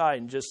all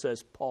aside and just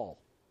says, Paul.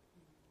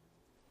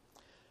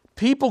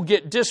 People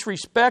get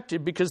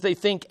disrespected because they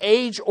think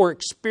age or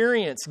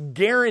experience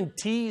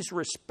guarantees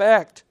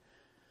respect.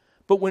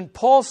 But when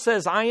Paul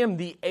says, I am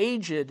the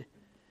aged,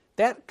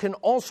 that can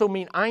also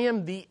mean I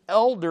am the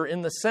elder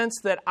in the sense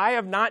that I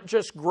have not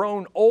just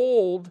grown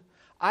old,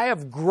 I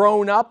have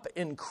grown up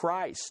in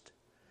Christ.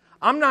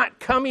 I'm not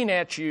coming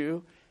at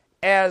you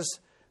as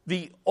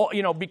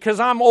because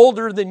I'm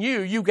older than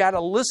you, you got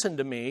to listen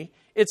to me.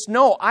 It's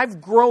no,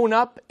 I've grown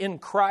up in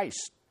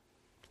Christ.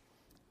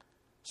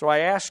 So I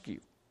ask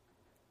you,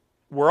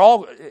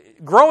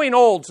 growing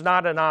old's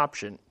not an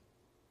option.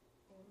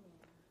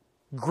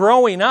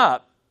 Growing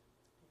up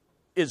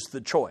is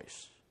the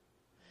choice.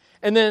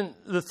 And then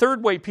the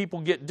third way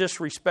people get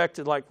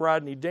disrespected like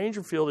Rodney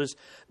Dangerfield is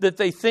that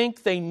they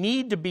think they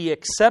need to be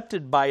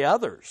accepted by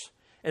others.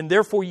 And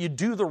therefore you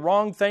do the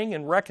wrong thing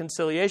in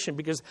reconciliation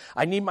because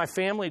I need my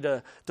family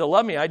to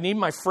love me. I need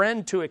my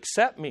friend to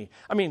accept me.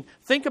 I mean,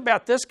 think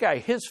about this guy.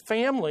 His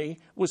family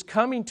was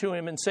coming to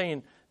him and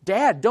saying,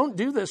 Dad, don't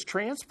do this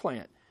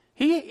transplant.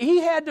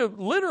 He had to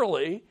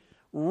literally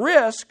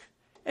risk,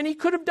 and he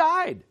could have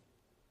died.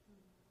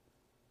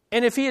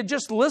 And if he had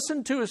just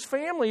listened to his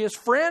family, his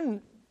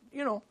friend,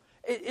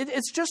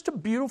 it's just a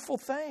beautiful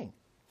thing.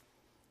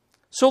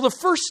 So the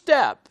first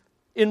step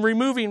in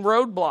removing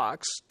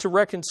roadblocks to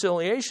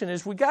reconciliation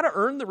is we got to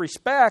earn the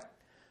respect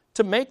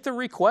to make the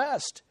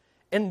request.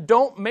 And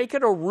don't make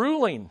it a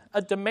ruling,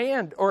 a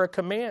demand, or a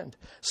command.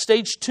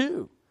 Stage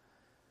 2,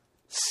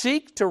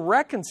 seek to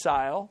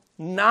reconcile,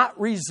 not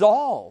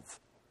resolve.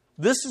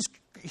 This is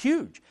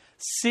huge.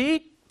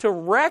 Seek to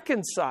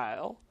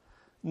reconcile,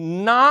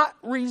 not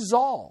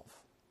resolve.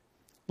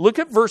 Look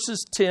at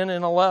verses 10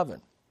 and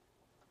 11.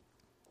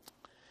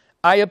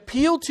 I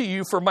appeal to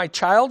you for my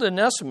child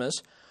Onesimus,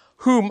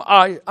 whom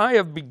I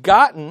have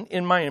begotten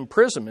in my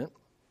imprisonment,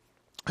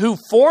 who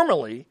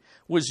formerly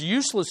was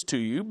useless to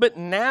you, but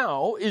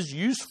now is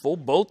useful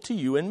both to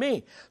you and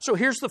me. So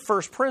here's the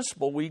first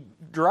principle we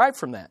derive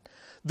from that.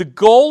 The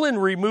goal in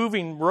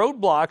removing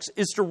roadblocks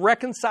is to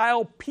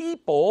reconcile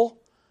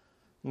people,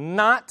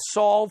 not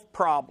solve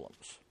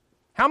problems.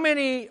 How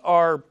many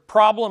are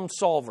problem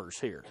solvers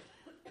here?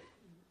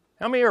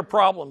 How many are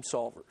problem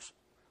solvers?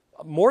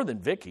 More than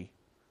Vicky.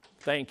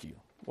 Thank you.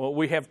 Well,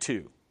 we have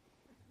 2.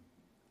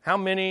 How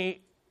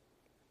many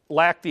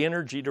lack the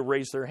energy to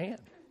raise their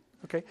hand?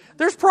 Okay,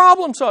 there's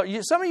problem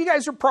solvers. Some of you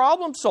guys are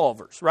problem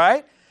solvers,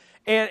 right?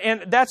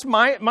 And that's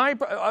my and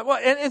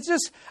it's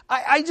just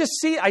I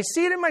see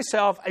it in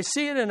myself. I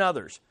see it in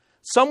others.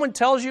 Someone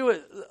tells you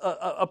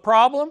a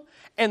problem,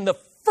 and the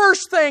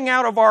first thing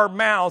out of our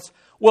mouths,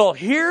 well,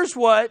 here's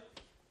what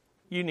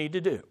you need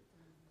to do.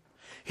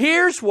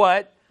 Here's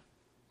what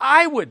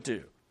I would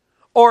do,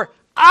 or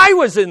I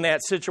was in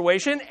that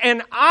situation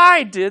and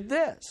I did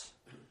this.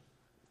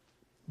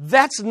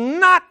 That's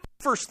not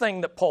the first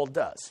thing that Paul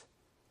does.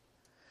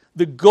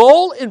 The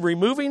goal in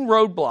removing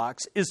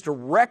roadblocks is to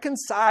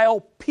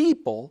reconcile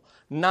people,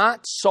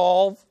 not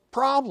solve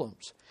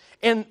problems.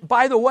 And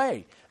by the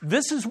way,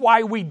 this is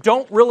why we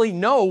don't really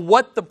know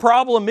what the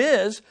problem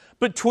is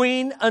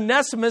between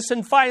Onesimus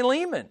and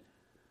Philemon.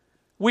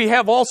 We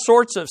have all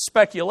sorts of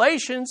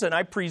speculations, and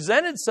I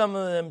presented some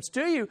of them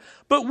to you,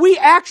 but we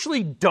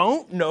actually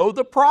don't know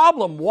the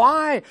problem.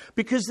 Why?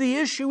 Because the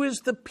issue is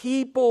the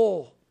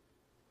people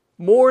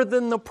more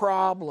than the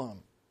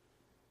problem.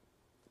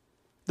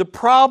 The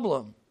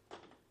problem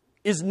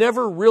is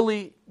never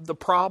really the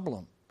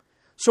problem.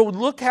 So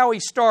look how he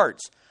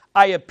starts.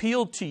 I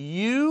appeal to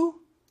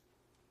you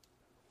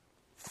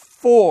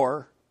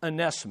for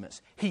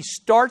Onesimus. He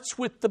starts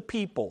with the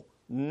people,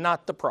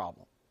 not the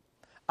problem.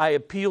 I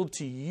appeal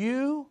to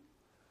you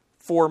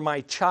for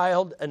my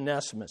child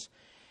Onesimus.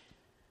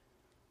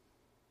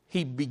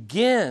 He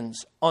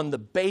begins on the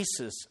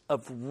basis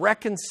of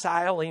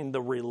reconciling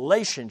the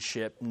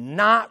relationship,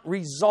 not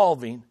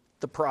resolving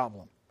the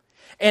problem.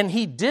 And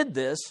he did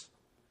this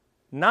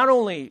not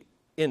only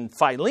in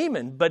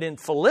Philemon, but in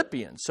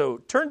Philippians. So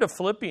turn to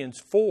Philippians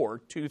 4,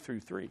 2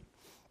 through 3.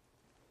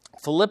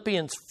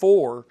 Philippians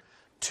 4,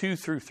 2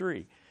 through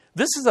 3.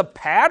 This is a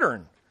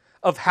pattern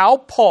of how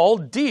Paul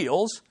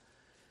deals.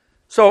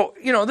 So,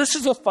 this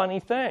is a funny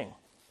thing.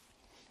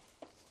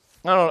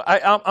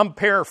 I'm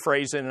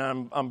paraphrasing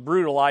and I'm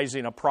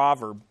brutalizing a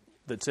proverb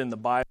that's in the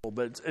Bible,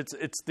 but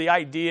it's the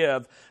idea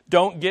of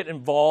don't get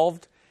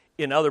involved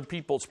in other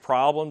people's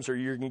problems or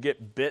you're going to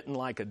get bitten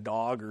like a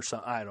dog or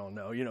something. I don't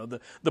know.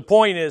 The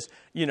point is,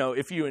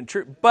 if you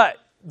intrude. But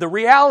the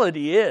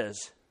reality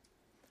is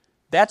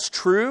that's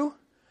true,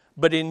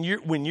 but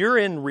when you're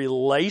in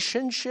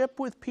relationship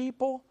with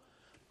people,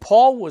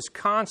 Paul was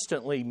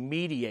constantly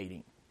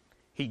mediating.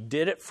 He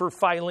did it for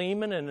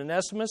Philemon and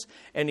Onesimus,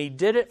 and he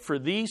did it for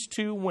these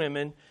two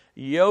women,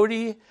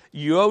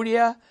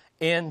 Euodia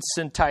and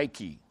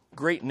Syntyche.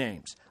 Great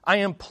names. I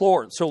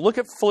implore. So look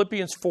at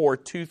Philippians 4,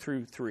 2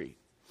 through 3.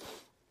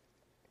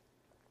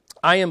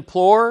 I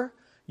implore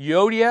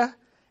Euodia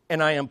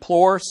and I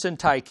implore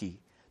Syntyche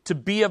to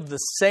be of the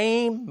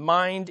same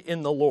mind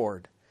in the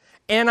Lord.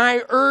 And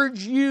I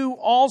urge you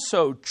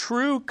also,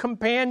 true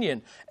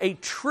companion, a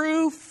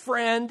true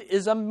friend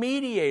is a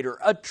mediator,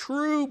 a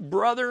true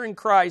brother in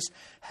Christ.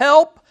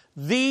 Help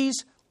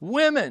these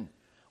women.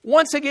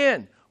 Once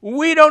again,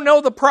 we don't know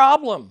the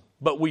problem,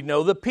 but we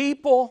know the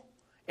people.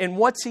 And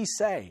what's he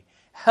say?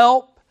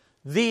 Help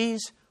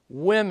these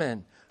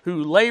women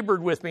who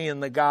labored with me in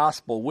the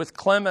gospel, with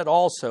Clement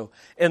also,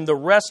 and the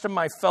rest of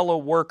my fellow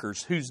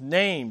workers whose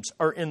names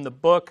are in the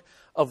book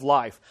of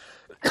life.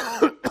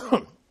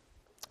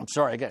 I'm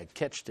sorry, I got a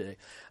catch today.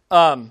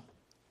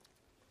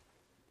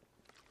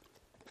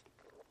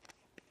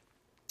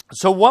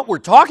 So what we're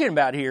talking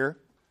about here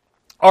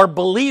are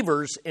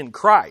believers in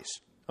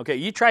Christ. Okay,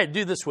 you try to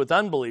do this with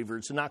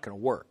unbelievers, it's not going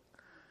to work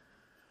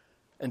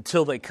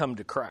until they come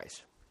to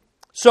Christ.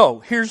 So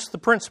here's the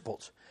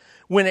principles.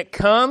 When it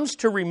comes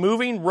to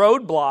removing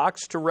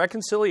roadblocks to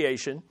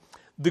reconciliation,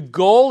 the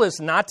goal is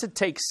not to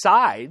take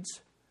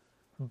sides,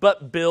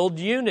 but build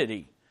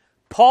unity.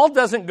 Paul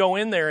doesn't go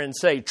in there and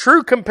say,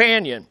 true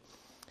companion,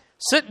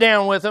 sit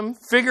down with them,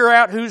 figure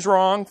out who's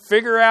wrong,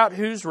 figure out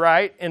who's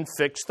right, and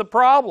fix the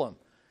problem.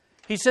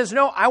 He says,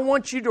 no, I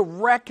want you to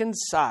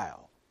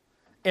reconcile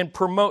and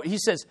promote. He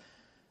says,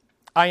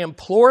 I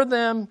implore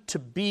them to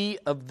be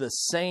of the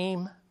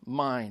same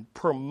mind.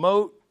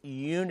 Promote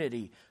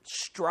unity.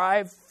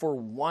 Strive for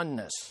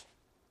oneness.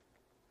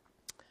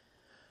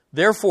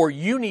 Therefore,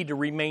 you need to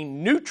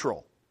remain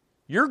neutral.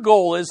 Your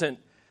goal isn't,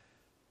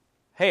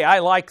 hey, I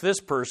like this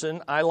person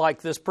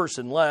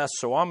less,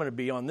 so I'm going to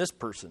be on this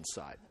person's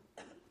side.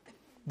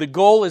 The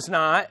goal is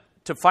not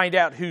to find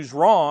out who's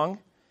wrong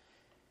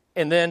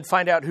and then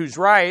find out who's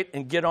right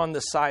and get on the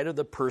side of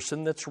the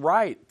person that's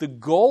right. The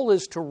goal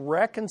is to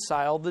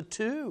reconcile the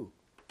two.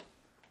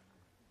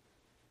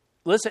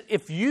 Listen,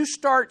 if you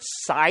start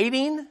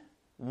siding,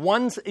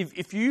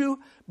 if you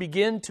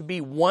begin to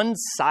be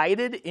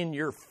one-sided in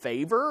your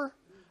favor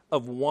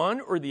of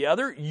one or the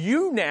other,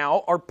 you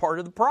now are part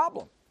of the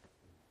problem.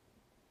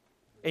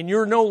 And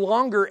you're no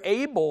longer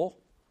able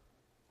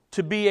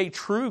to be a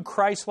true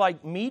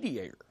Christ-like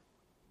mediator.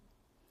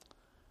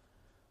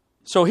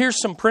 So here's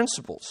some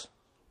principles.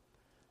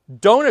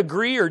 Don't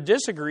agree or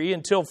disagree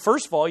until,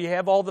 first of all, you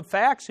have all the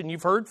facts and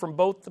you've heard from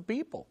both the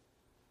people.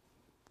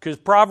 Because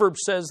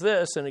Proverbs says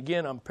this, and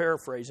again, I'm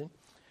paraphrasing,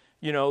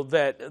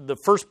 that the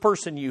first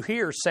person you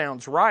hear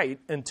sounds right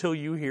until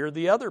you hear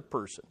the other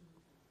person.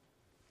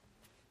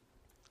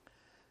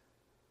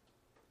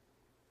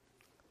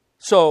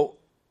 So,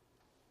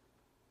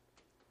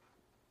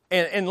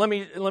 and let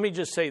me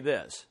just say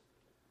this,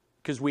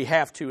 because we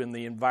have to in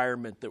the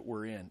environment that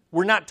we're in.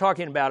 We're not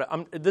talking about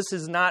it. This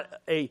is not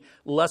a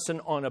lesson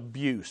on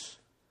abuse.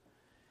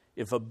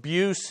 If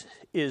abuse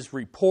is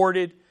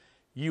reported,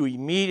 you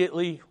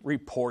immediately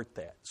report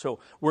that. So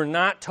we're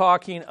not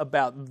talking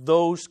about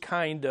those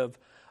kind of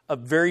a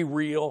very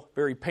real,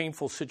 very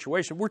painful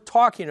situation. We're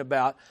talking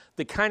about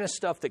the kind of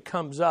stuff that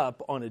comes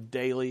up on a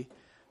daily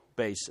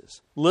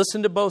basis.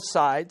 Listen to both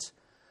sides.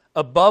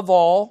 Above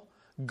all,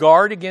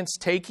 guard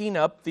against taking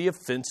up the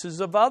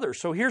offenses of others.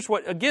 So here's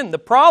what, again, the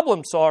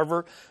problem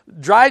solver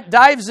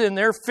dives in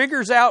there,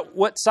 figures out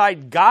what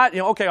side God,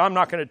 okay, I'm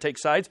not going to take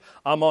sides.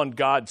 I'm on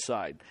God's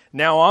side.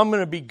 Now I'm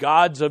going to be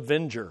God's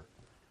avenger.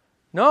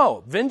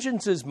 No,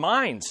 vengeance is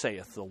mine,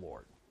 saith the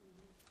Lord.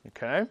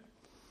 Okay?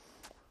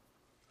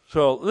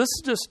 So this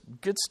is just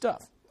good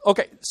stuff.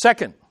 Okay,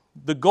 second,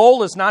 the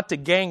goal is not to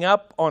gang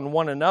up on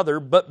one another,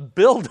 but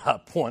build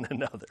up one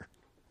another.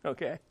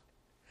 Okay?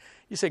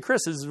 You say,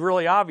 Chris, this is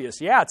really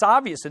obvious. Yeah, it's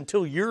obvious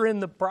until you're in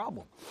the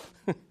problem.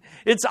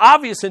 It's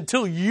obvious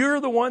until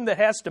you're the one that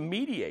has to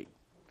mediate.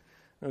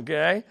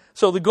 Okay?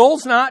 So the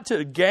goal's not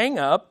to gang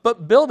up,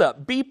 but build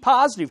up. Be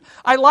positive.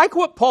 I like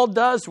what Paul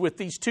does with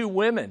these two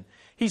women.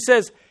 He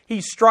says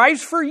he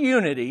strives for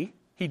unity.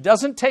 He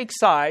doesn't take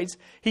sides.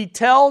 He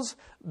tells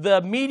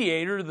the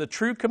mediator, the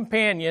true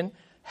companion,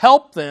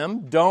 help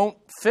them, don't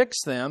fix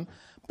them.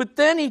 But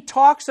then he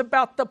talks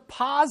about the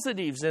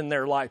positives in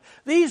their life.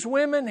 These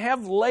women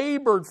have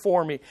labored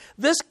for me.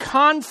 This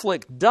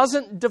conflict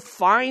doesn't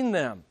define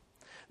them.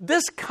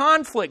 This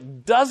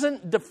conflict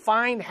doesn't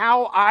define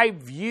how I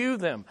view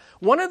them.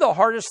 One of the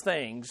hardest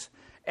things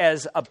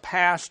as a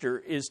pastor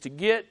is to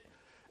get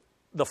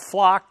the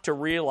flock to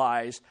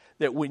realize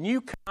that when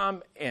you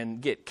come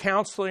and get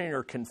counseling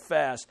or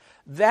confess,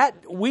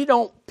 that we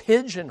don't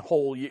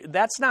pigeonhole you.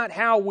 That's not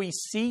how we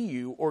see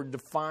you or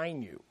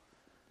define you.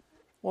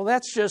 Well,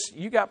 that's just,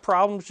 you got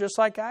problems just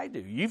like I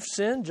do. You've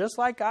sinned just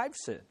like I've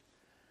sinned.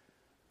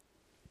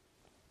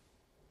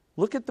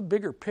 Look at the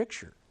bigger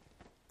picture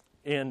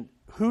and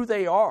who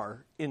they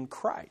are in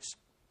Christ.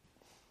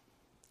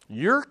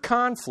 Your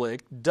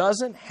conflict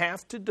doesn't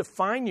have to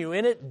define you,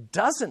 and it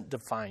doesn't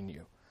define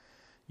you.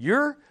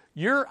 Your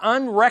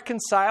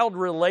unreconciled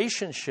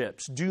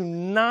relationships do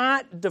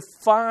not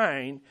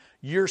define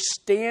your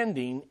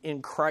standing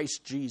in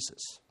Christ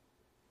Jesus.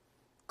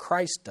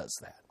 Christ does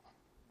that.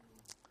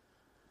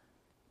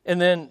 And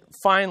then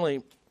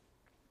finally,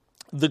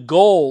 the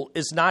goal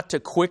is not to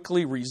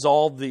quickly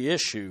resolve the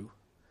issue,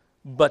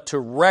 but to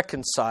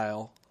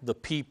reconcile the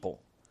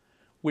people,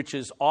 which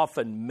is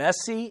often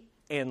messy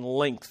and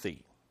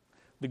lengthy.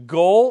 The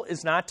goal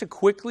is not to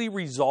quickly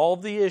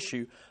resolve the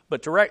issue,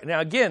 but to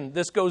now again,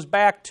 this goes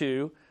back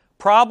to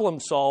problem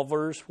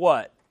solvers.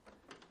 What?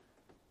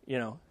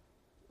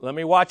 Let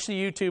me watch the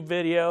YouTube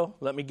video.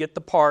 Let me get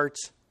the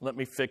parts. Let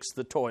me fix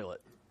the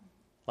toilet,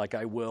 like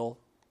I will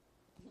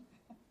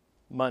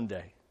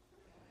Monday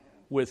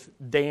with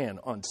Dan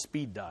on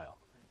speed dial,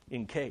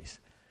 in case.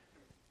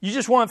 You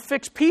just want to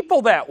fix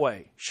people that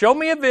way. Show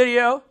me a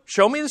video.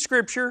 Show me the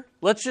scripture.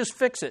 Let's just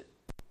fix it.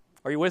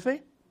 Are you with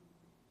me?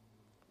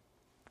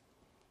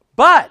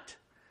 But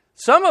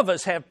some of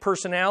us have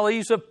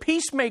personalities of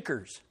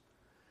peacemakers.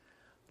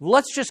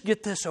 Let's just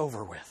get this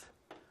over with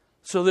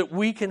so that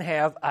we can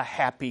have a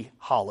happy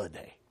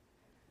holiday.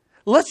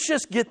 Let's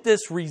just get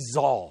this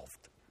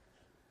resolved.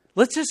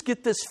 Let's just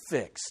get this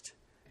fixed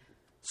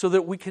so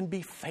that we can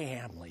be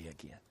family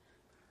again.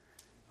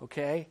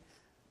 Okay?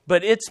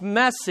 But it's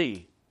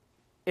messy.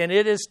 And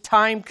it is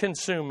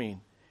time-consuming,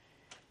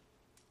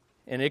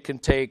 and it can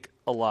take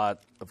a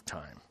lot of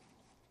time.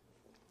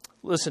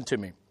 Listen to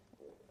me.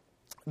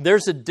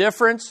 There's a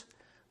difference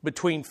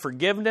between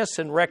forgiveness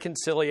and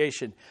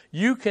reconciliation.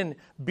 You can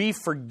be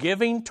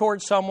forgiving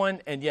towards someone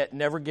and yet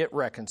never get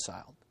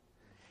reconciled.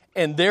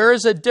 And there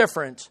is a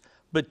difference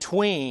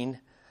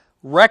between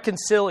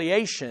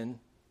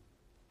reconciliation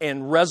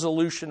and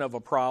resolution of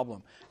a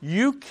problem.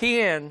 You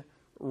can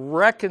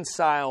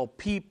reconcile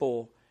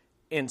people,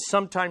 and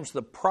sometimes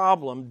the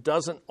problem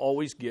doesn't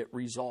always get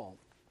resolved.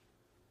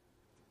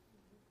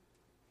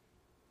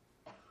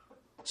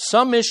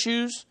 Some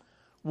issues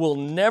will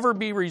never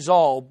be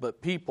resolved,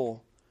 but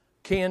people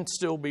can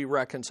still be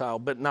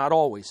reconciled, but not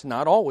always.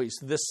 Not always.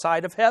 This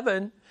side of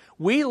heaven,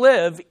 we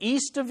live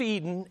east of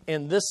Eden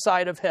and this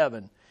side of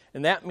heaven.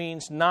 And that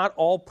means not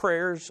all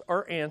prayers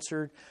are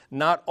answered,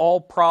 not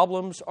all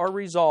problems are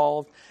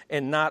resolved,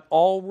 and not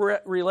all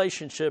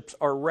relationships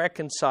are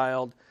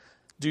reconciled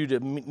due to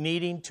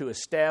needing to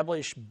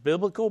establish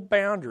biblical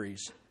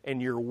boundaries,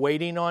 and you're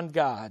waiting on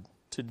God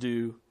to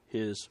do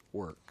His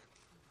work.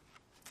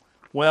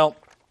 Well,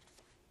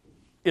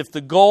 if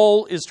the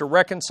goal is to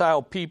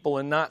reconcile people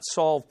and not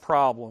solve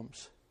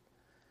problems,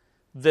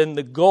 then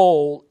the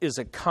goal is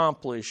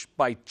accomplished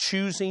by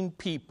choosing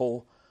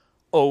people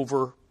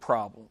over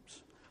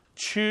problems.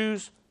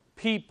 Choose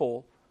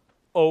people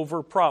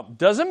over problems.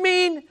 Doesn't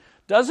mean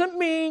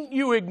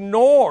you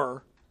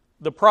ignore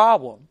the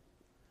problem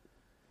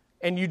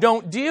and you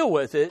don't deal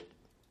with it,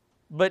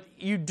 but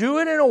you do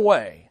it in a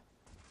way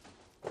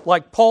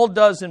like Paul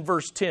does in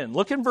verse 10.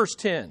 Look in verse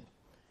 10.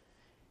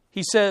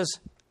 He says,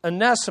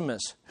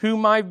 Onesimus,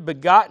 whom I've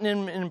begotten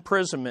in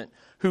imprisonment,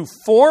 who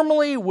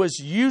formerly was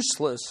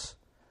useless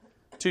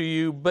to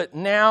you, but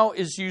now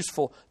is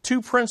useful.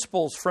 Two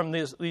principles from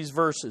these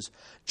verses.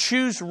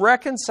 Choose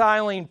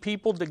reconciling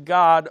people to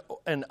God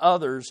and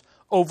others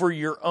over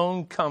your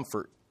own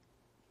comfort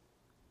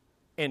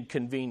and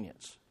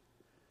convenience.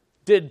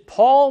 Did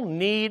Paul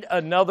need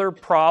another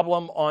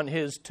problem on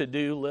his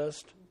to-do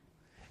list?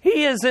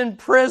 He is in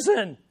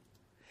prison.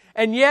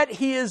 And yet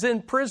he is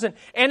in prison.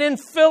 And in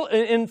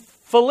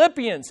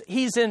Philippians,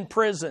 he's in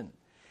prison.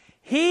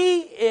 He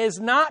is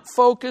not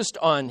focused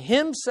on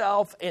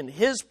himself and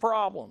his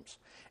problems.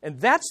 And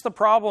that's the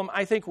problem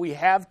I think we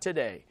have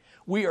today.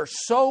 We are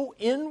so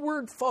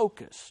inward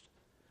focused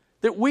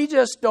that we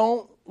just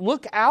don't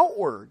look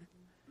outward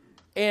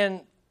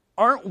and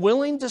aren't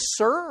willing to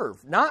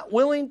serve, not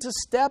willing to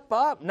step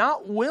up,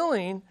 not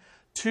willing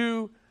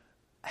to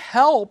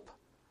help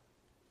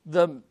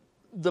the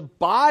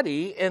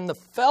body and the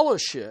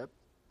fellowship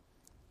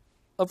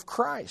of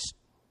Christ.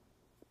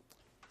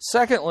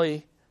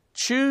 Secondly,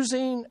 choose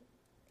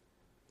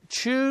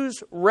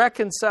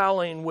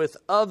reconciling with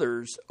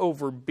others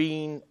over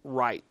being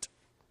right.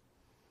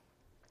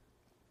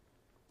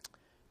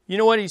 You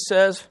know what he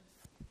says?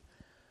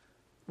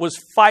 Was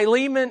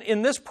Philemon,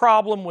 in this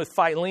problem with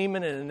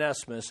Philemon and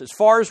Onesimus, as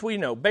far as we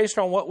know, based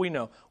on what we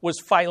know, was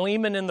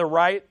Philemon in the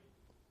right?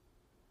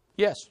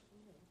 Yes.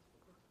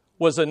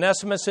 Was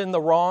Onesimus in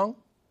the wrong?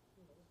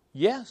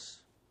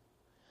 Yes.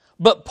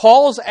 But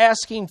Paul's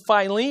asking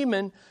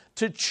Philemon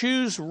to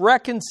choose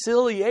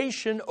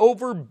reconciliation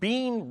over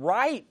being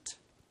right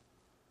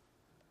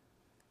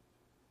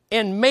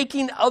and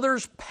making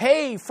others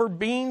pay for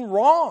being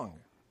wrong.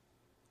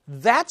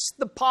 That's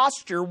the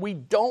posture we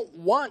don't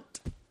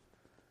want.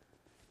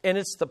 And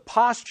it's the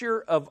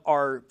posture of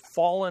our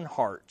fallen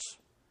hearts.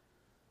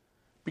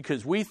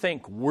 Because we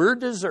think we're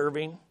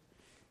deserving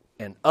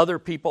and other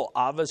people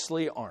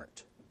obviously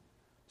aren't.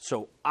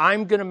 So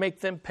I'm going to make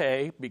them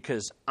pay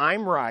because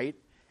I'm right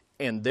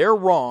and they're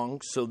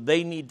wrong, so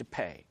they need to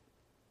pay.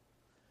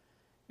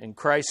 And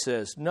Christ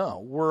says,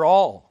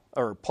 no,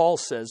 Paul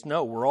says,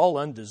 no, we're all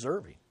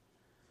undeserving.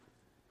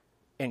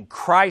 And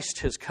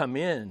Christ has come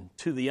in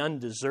to the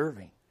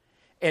undeserving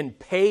and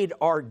paid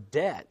our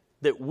debt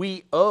that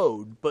we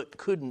owed but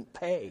couldn't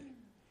pay.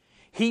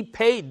 He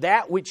paid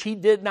that which he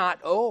did not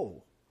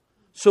owe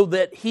so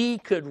that he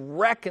could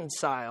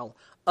reconcile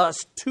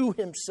us to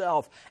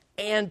himself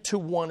and to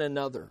one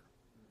another.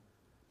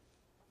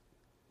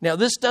 Now,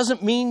 this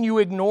doesn't mean you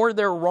ignore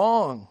their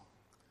wrong,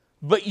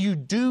 but you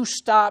do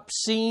stop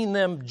seeing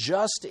them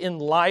just in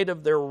light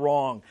of their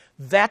wrong.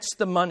 That's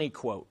the money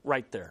quote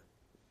right there.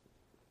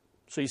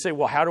 So you say,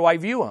 well, how do I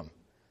view them?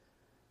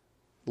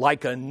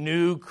 Like a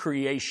new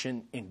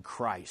creation in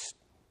Christ.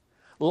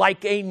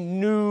 Like a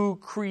new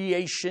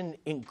creation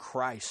in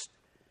Christ.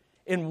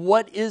 And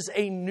what is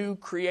a new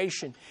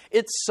creation?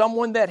 It's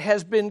someone that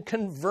has been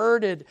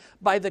converted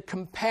by the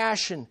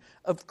compassion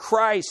of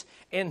Christ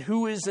and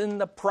who is in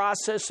the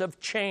process of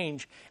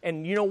change.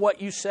 And you know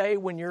what you say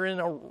when you're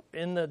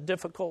in a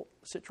difficult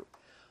situation?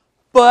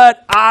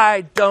 But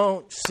I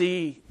don't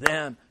see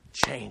them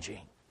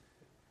changing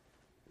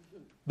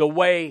the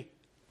way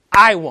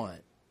I want.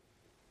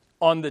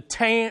 On the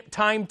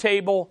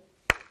timetable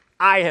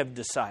I have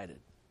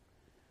decided.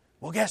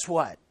 Well, guess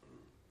what?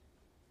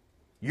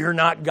 You're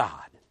not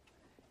God,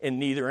 and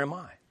neither am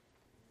I.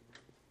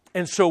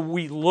 And so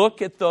we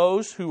look at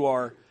those who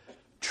are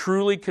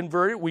truly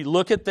converted. We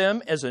look at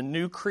them as a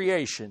new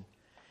creation,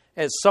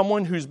 as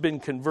someone who's been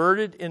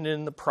converted and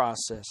in the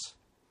process.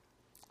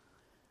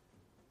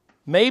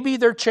 Maybe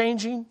they're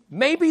changing,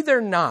 maybe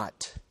they're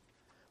not.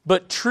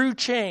 But true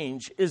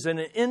change is an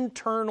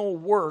internal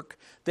work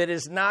that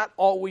is not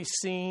always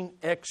seen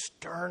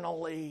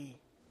externally.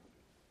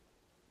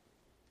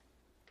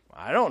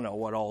 I don't know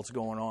what all's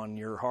going on in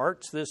your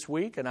hearts this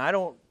week, and I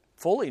don't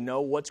fully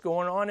know what's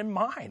going on in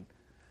mine.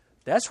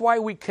 That's why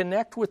we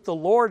connect with the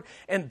Lord,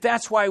 and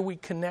that's why we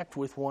connect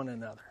with one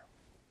another.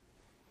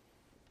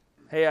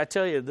 Hey, I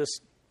tell you,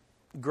 this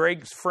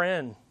Greg's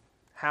friend,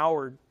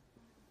 Howard,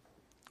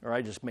 or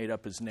I just made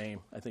up his name.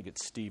 I think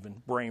it's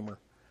Stephen Bramer.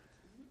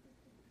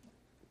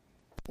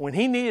 When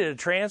he needed a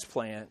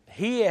transplant,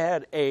 he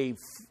had a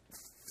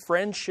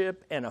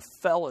friendship and a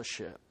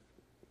fellowship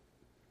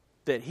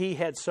that he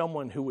had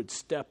someone who would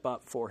step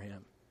up for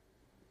him.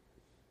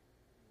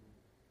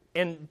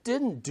 And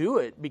didn't do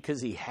it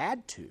because he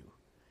had to,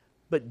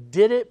 but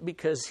did it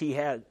because he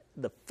had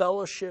the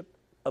fellowship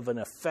of an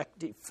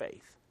effective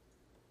faith.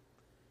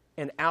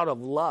 And out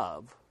of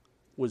love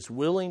was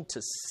willing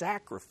to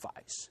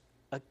sacrifice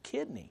a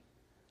kidney,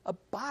 a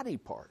body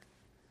part,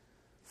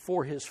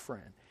 for his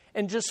friend.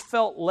 And just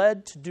felt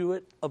led to do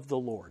it of the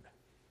Lord.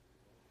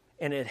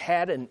 And it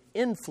had an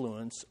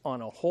influence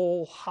on a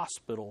whole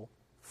hospital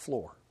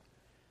floor.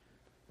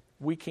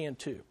 We can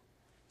too.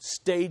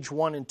 Stage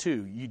 1 and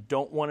 2. You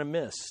don't want to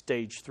miss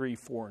stage 3,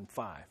 4, and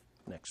 5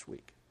 next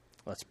week.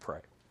 Let's pray.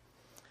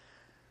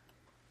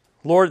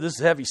 Lord, this is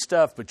heavy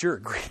stuff, but you're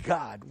a great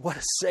God. What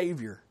a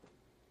Savior.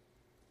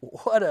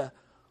 What a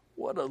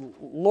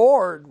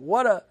Lord.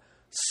 What a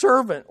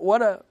servant.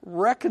 What a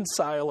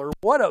reconciler.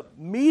 What a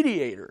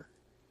mediator.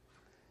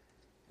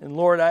 And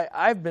Lord,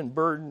 I've been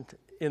burdened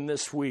in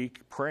this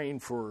week praying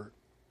for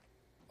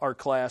our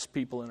class,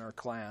 people in our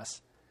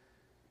class.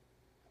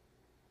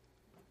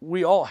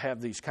 We all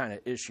have these kind of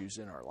issues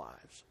in our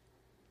lives.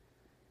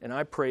 And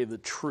I pray the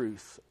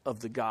truth of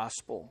the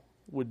gospel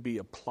would be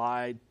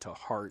applied to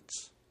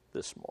hearts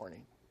this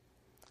morning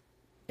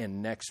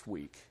and next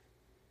week.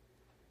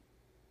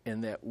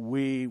 And that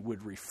we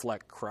would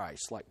reflect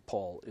Christ like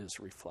Paul is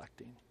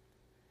reflecting.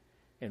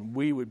 And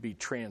we would be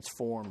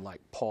transformed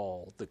like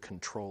Paul, the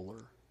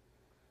controller,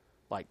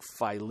 like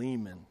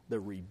Philemon, the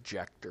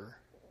rejecter,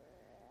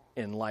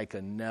 and like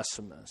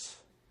Onesimus,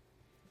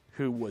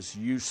 who was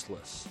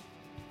useless,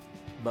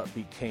 but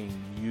became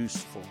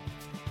useful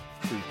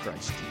through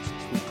Christ Jesus.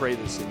 We pray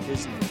this in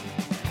his name.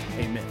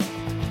 Amen.